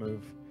Spirit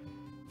move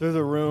through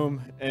the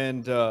room.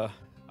 And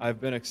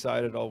I've been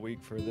excited all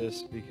week for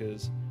this,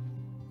 because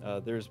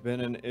there's been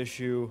an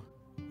issue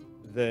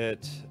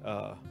that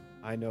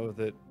I know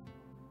that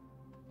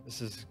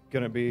this is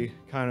going to be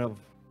kind of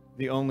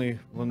the only,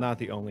 well, not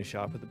the only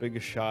shot, but the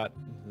biggest shot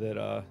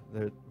that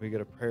we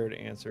get a prayer to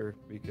answer,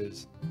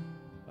 because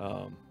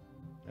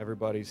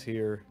everybody's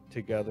here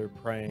together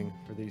praying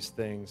for these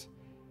things.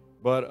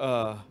 But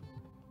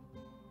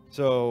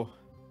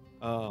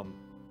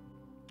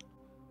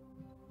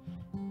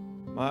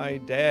my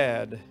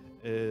dad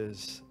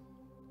is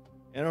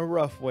in a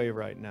rough way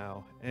right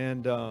now,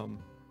 and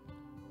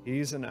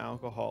he's an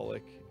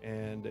alcoholic,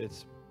 and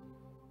it's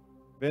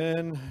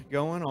been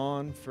going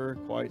on for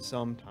quite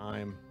some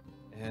time.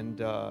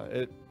 And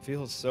it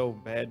feels so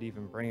bad to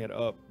even bring it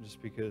up,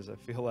 just because I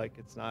feel like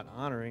it's not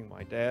honoring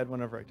my dad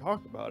whenever I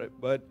talk about it.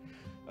 But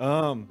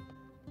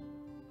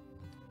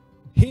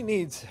he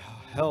needs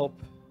help,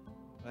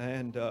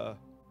 and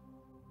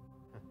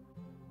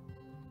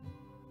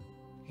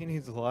he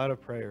needs a lot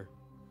of prayer,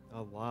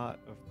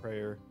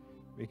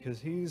 because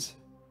he's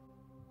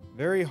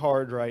very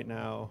hard right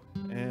now,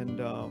 and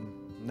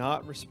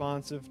not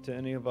responsive to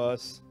any of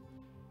us.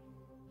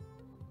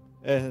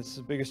 And it's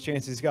the biggest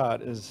chance he's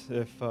got is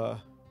if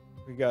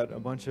we got a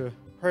bunch of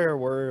prayer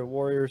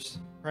warriors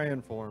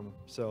praying for him.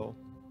 So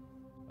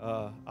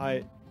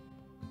I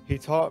he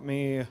taught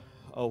me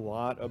a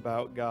lot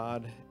about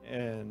God,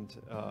 and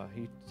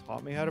he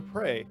taught me how to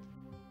pray.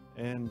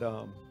 And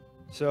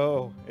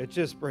so it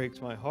just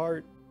breaks my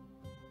heart.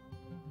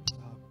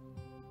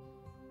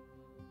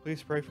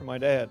 Please pray for my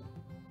dad.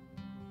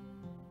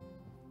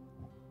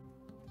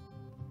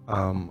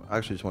 I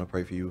actually just want to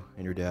pray for you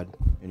and your dad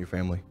and your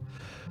family.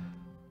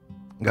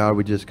 God,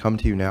 we just come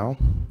to you now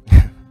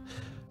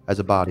as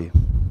a body,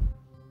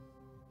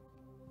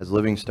 as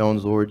living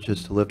stones, Lord,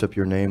 just to lift up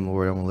your name,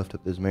 Lord. I want to lift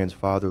up this man's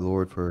father,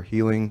 Lord, for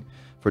healing,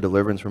 for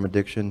deliverance from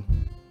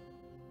addiction.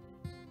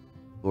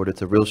 Lord,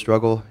 it's a real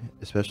struggle,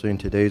 especially in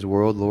today's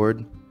world, Lord.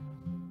 And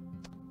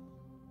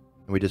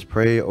we just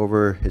pray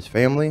over his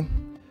family,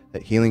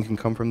 that healing can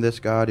come from this,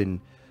 God, and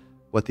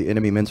what the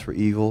enemy meant for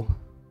evil,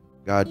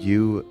 God,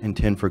 you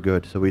intend for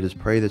good. So we just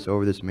pray this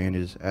over this man.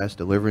 We just ask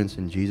deliverance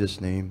in Jesus'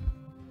 name.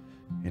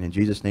 And in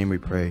Jesus' name we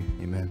pray.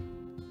 Amen.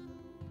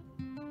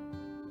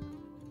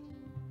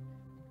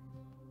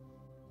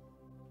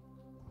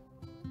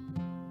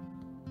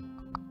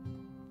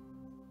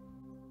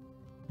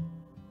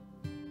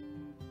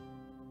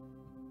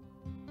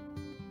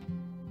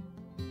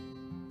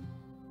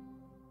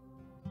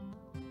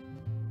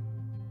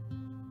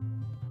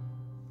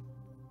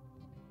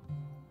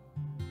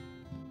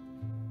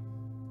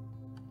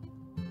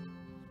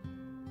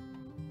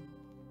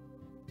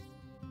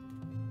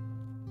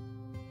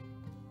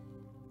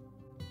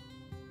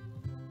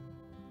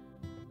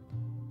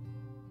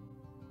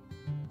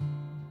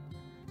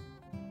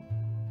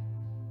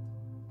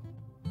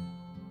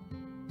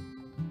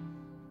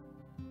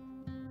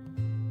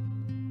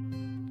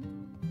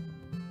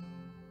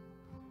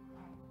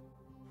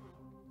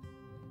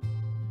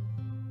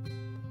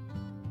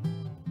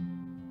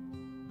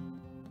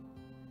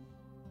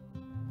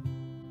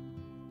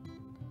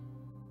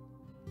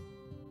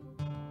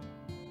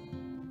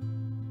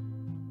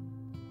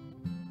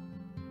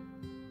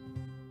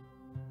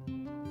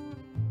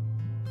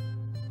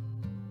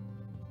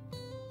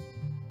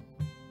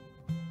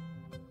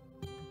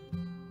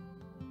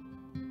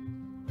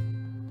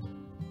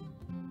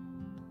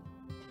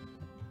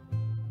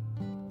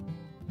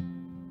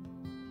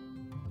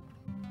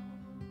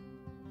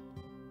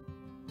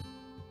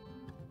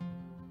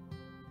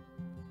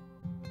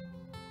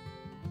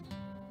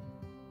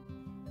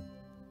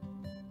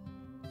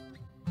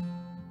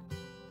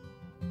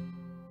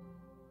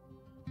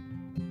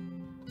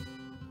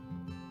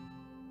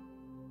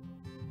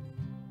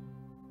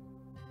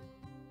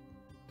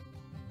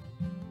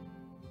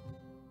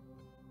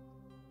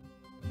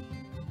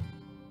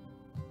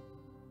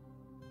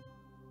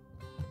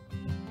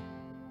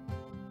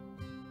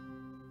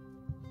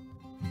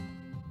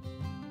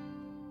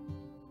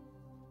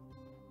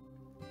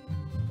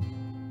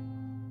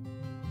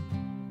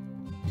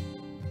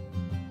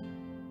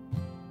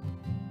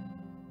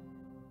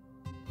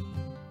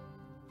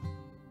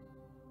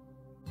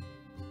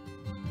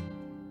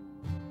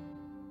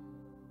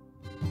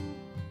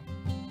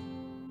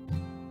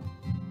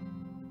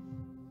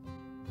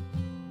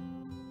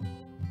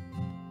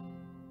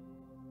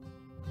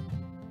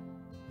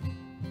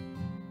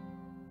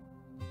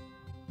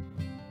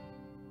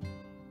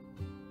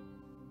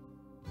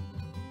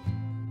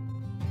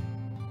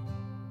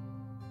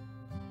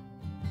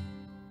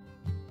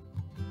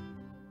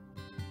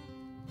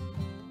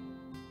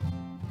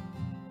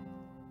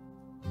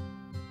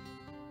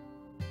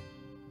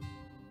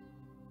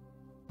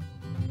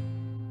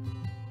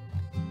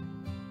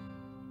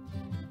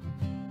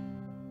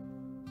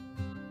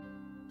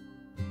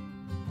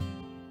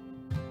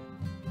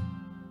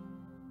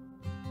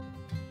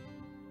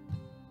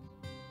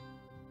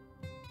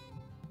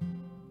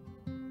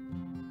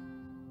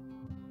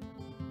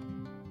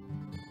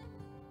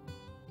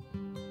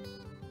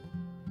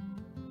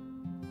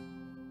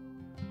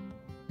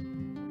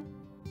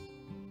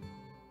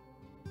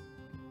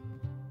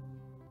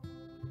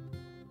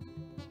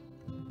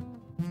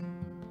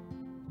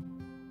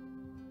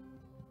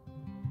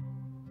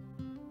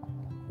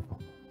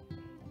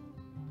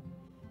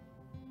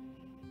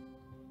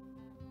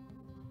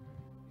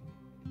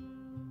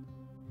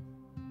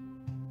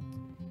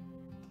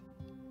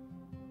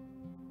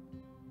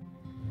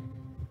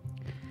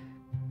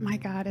 My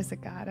God is a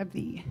God of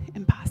the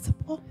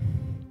impossible.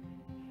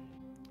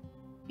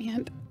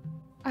 And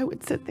I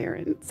would sit there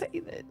and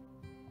say that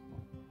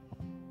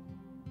I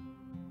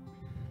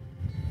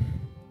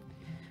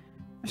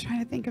was trying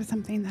to think of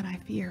something that I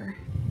fear.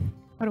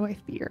 What do I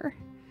fear?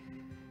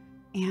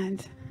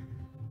 And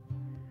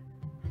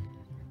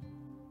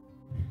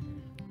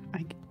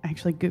I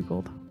actually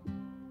Googled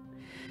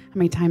how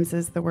many times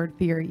is the word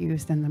fear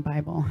used in the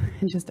Bible.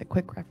 And just a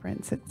quick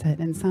reference, it said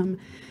in some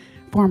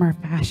form or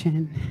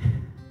fashion,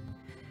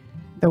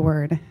 the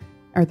word,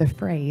 or the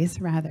phrase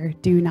rather,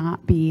 do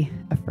not be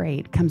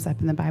afraid, comes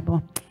up in the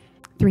Bible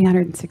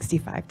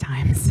 365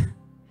 times.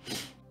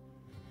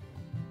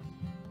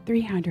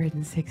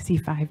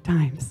 365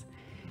 times.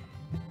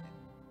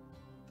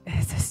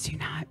 It says, do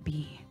not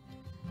be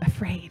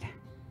afraid.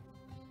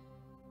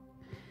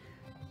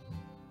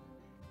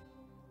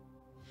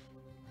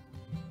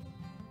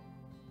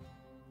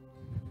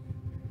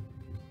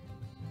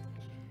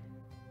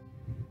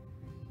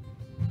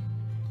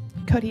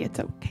 Cody, it's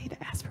okay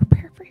to ask for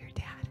prayer for your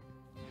dad.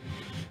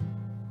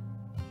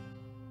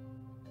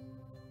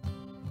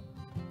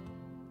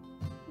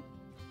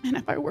 And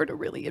if I were to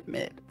really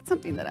admit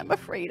something that I'm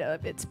afraid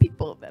of, it's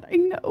people that I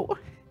know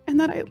and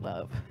that I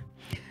love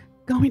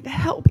going to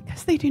hell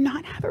because they do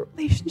not have a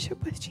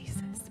relationship with Jesus.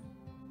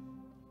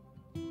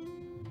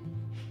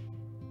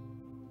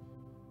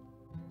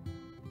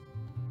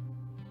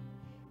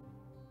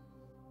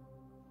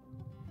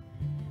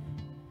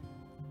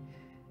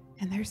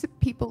 And there's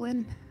people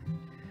in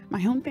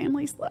my own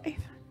family's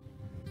life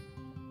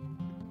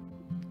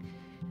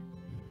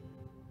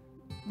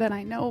that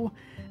I know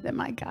that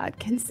my God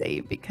can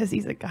save because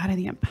he's a God of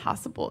the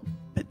impossible.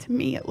 But to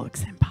me, it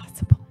looks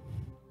impossible.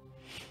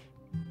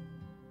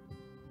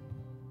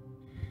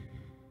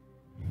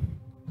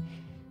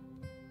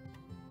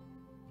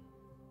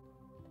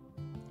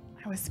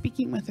 I was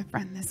speaking with a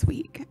friend this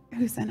week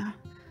who's in a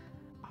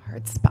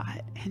hard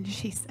spot, and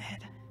she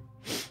said,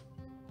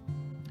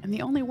 and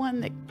the only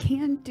one that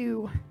can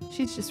do,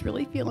 she's just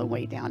really feeling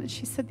way down, and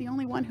she said the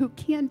only one who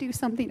can do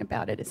something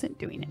about it isn't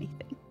doing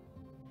anything.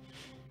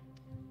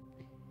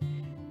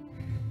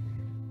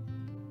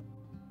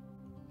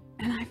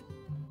 And I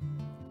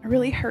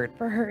really hurt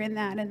for her in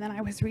that. And then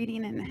I was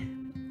reading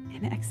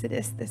in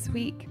Exodus this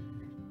week,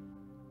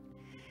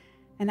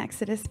 in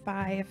Exodus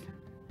 5,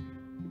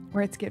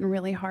 where it's getting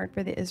really hard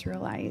for the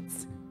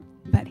Israelites,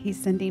 but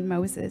he's sending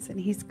Moses and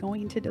he's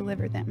going to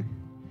deliver them.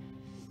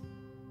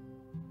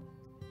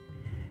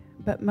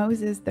 But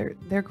Moses,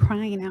 they're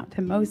crying out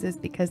to Moses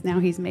because now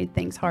he's made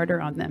things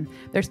harder on them.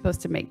 They're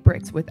supposed to make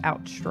bricks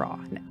without straw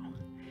now.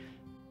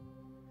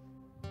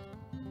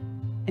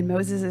 And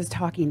Moses is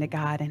talking to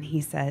God and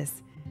he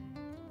says,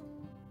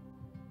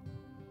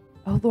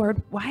 "Oh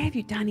Lord, why have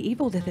you done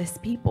evil to this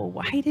people?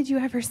 Why did you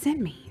ever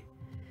send me?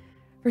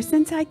 For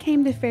since I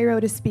came to Pharaoh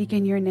to speak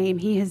in your name,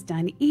 he has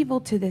done evil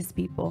to this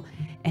people,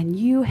 and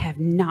you have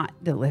not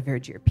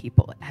delivered your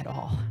people at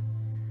all."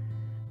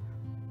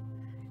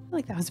 I feel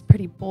like that was a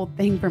pretty bold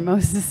thing for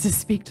Moses to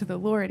speak to the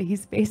Lord.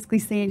 He's basically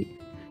saying,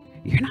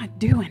 you're not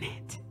doing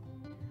it.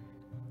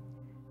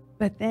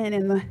 But then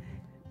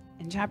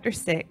in chapter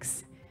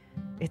 6,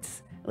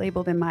 it's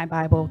labeled in my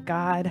Bible,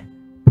 God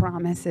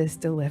promises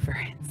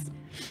deliverance.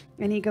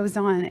 And he goes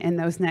on in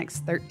those next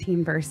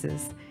 13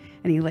 verses,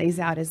 and he lays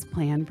out his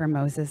plan for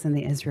Moses and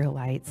the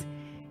Israelites.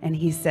 And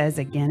he says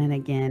again and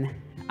again,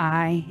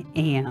 I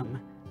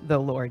am the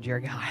Lord your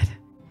God.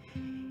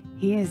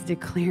 He is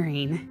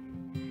declaring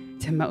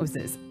to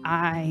Moses,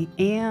 I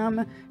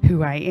am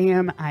who I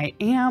am. I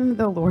am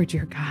the Lord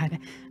your God.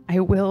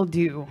 I will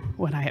do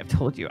what I have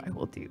told you I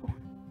will do.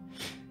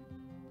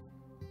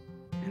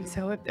 And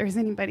so if there's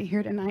anybody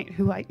here tonight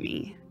who, like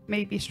me,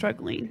 may be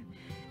struggling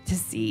to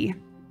see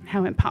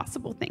how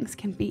impossible things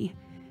can be,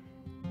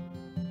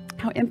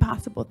 how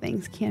impossible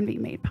things can be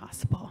made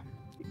possible,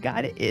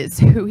 God is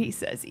who he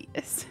says he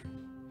is.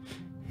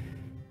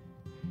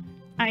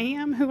 I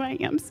am who I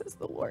am, says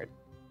the Lord.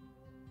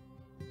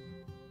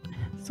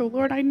 So,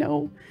 Lord, I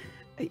know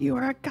that you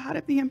are a God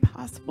of the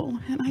impossible,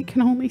 and I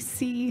can only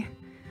see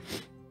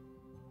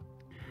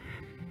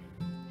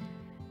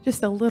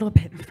just a little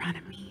bit in front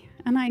of me.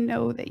 And I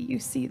know that you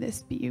see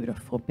this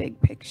beautiful big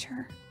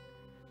picture.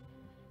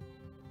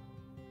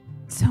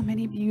 So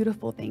many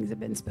beautiful things have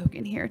been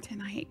spoken here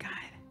tonight,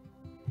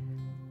 God.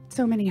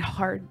 So many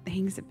hard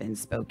things have been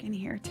spoken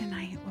here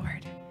tonight,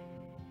 Lord.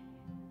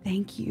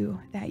 Thank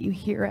you that you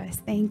hear us.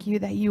 Thank you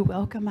that you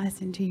welcome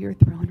us into your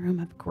throne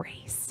room of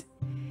grace.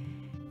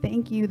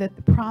 Thank you that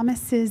the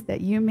promises that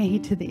you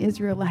made to the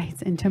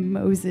Israelites and to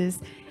Moses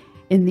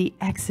in the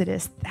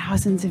Exodus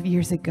thousands of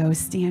years ago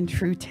stand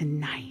true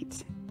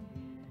tonight.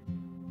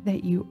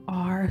 That you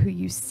are who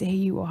you say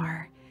you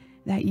are.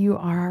 That you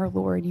are our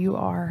Lord. You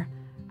are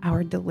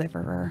our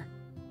deliverer.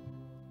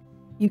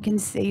 You can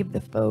save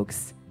the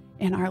folks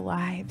in our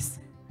lives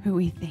who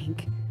we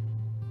think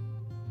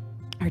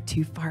are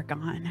too far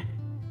gone.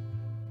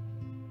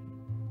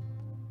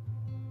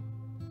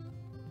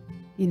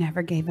 You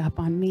never gave up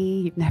on me.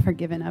 You've never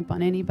given up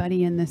on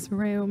anybody in this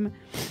room.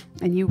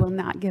 And you will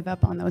not give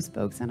up on those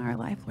folks in our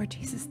life, Lord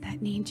Jesus,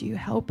 that need you.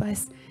 Help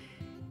us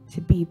to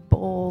be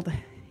bold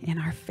in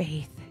our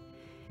faith.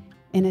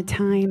 In a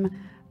time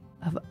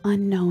of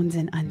unknowns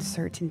and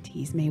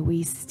uncertainties, may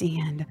we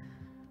stand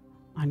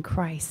on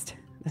Christ,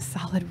 the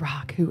solid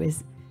rock who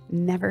is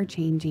never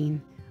changing,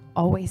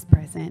 always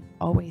present,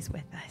 always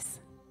with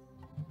us.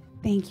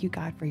 Thank you,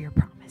 God, for your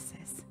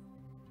promises.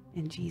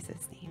 In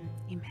Jesus' name,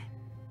 amen.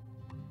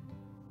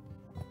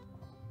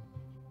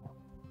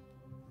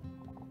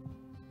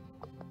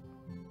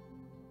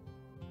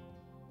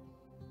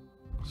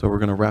 So we're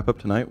going to wrap up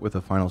tonight with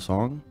a final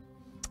song.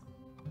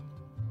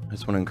 I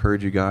just want to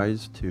encourage you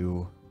guys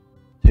to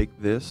take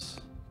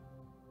this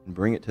and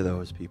bring it to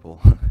those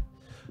people.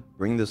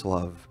 Bring this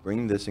love,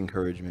 bring this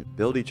encouragement,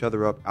 build each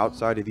other up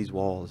outside of these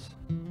walls.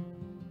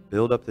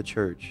 Build up the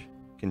church.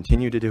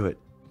 Continue to do it.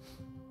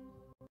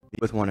 Be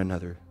with one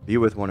another. Be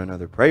with one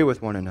another. Pray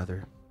with one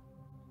another.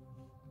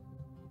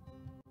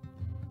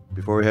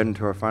 Before we head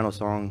into our final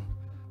song,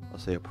 I'll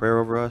say a prayer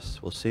over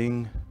us. We'll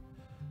sing.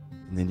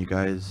 and then you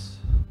guys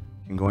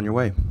can go on your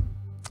way.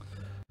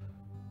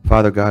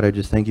 Father God, I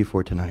just thank you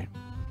for tonight.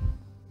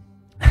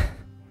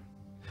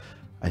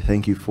 I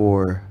thank you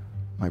for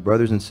my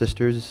brothers and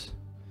sisters.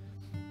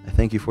 I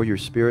thank you for your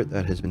Spirit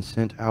that has been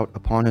sent out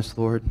upon us,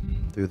 Lord,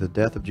 through the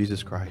death of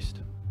Jesus Christ.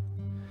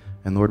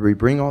 And Lord, we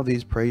bring all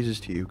these praises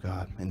to you,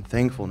 God, in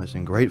thankfulness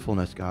and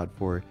gratefulness, God,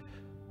 for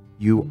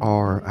you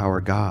are our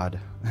God.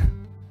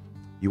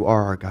 You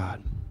are our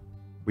God.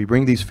 We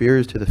bring these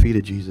fears to the feet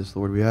of Jesus,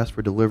 Lord. We ask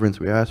for deliverance.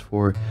 We ask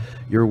for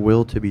your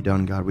will to be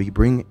done, God. We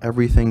bring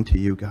everything to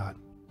you, God.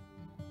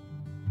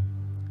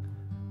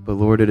 But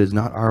Lord, it is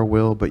not our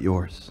will, but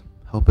yours.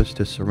 Help us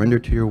to surrender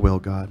to your will,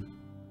 God.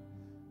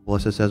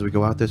 Bless us as we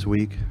go out this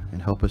week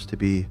and help us to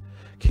be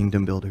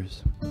kingdom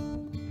builders.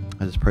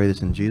 I just pray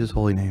this in Jesus'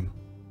 holy name.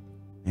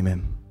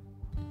 Amen.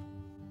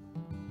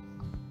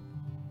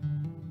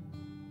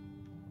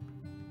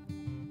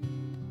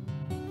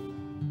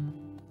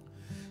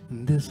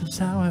 This is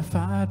how I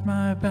fight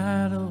my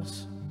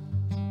battles.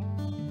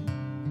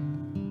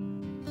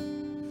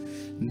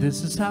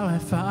 This is how I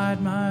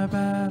fight my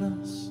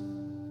battles.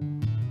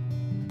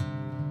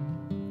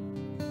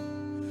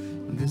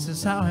 This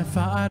is how I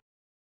fight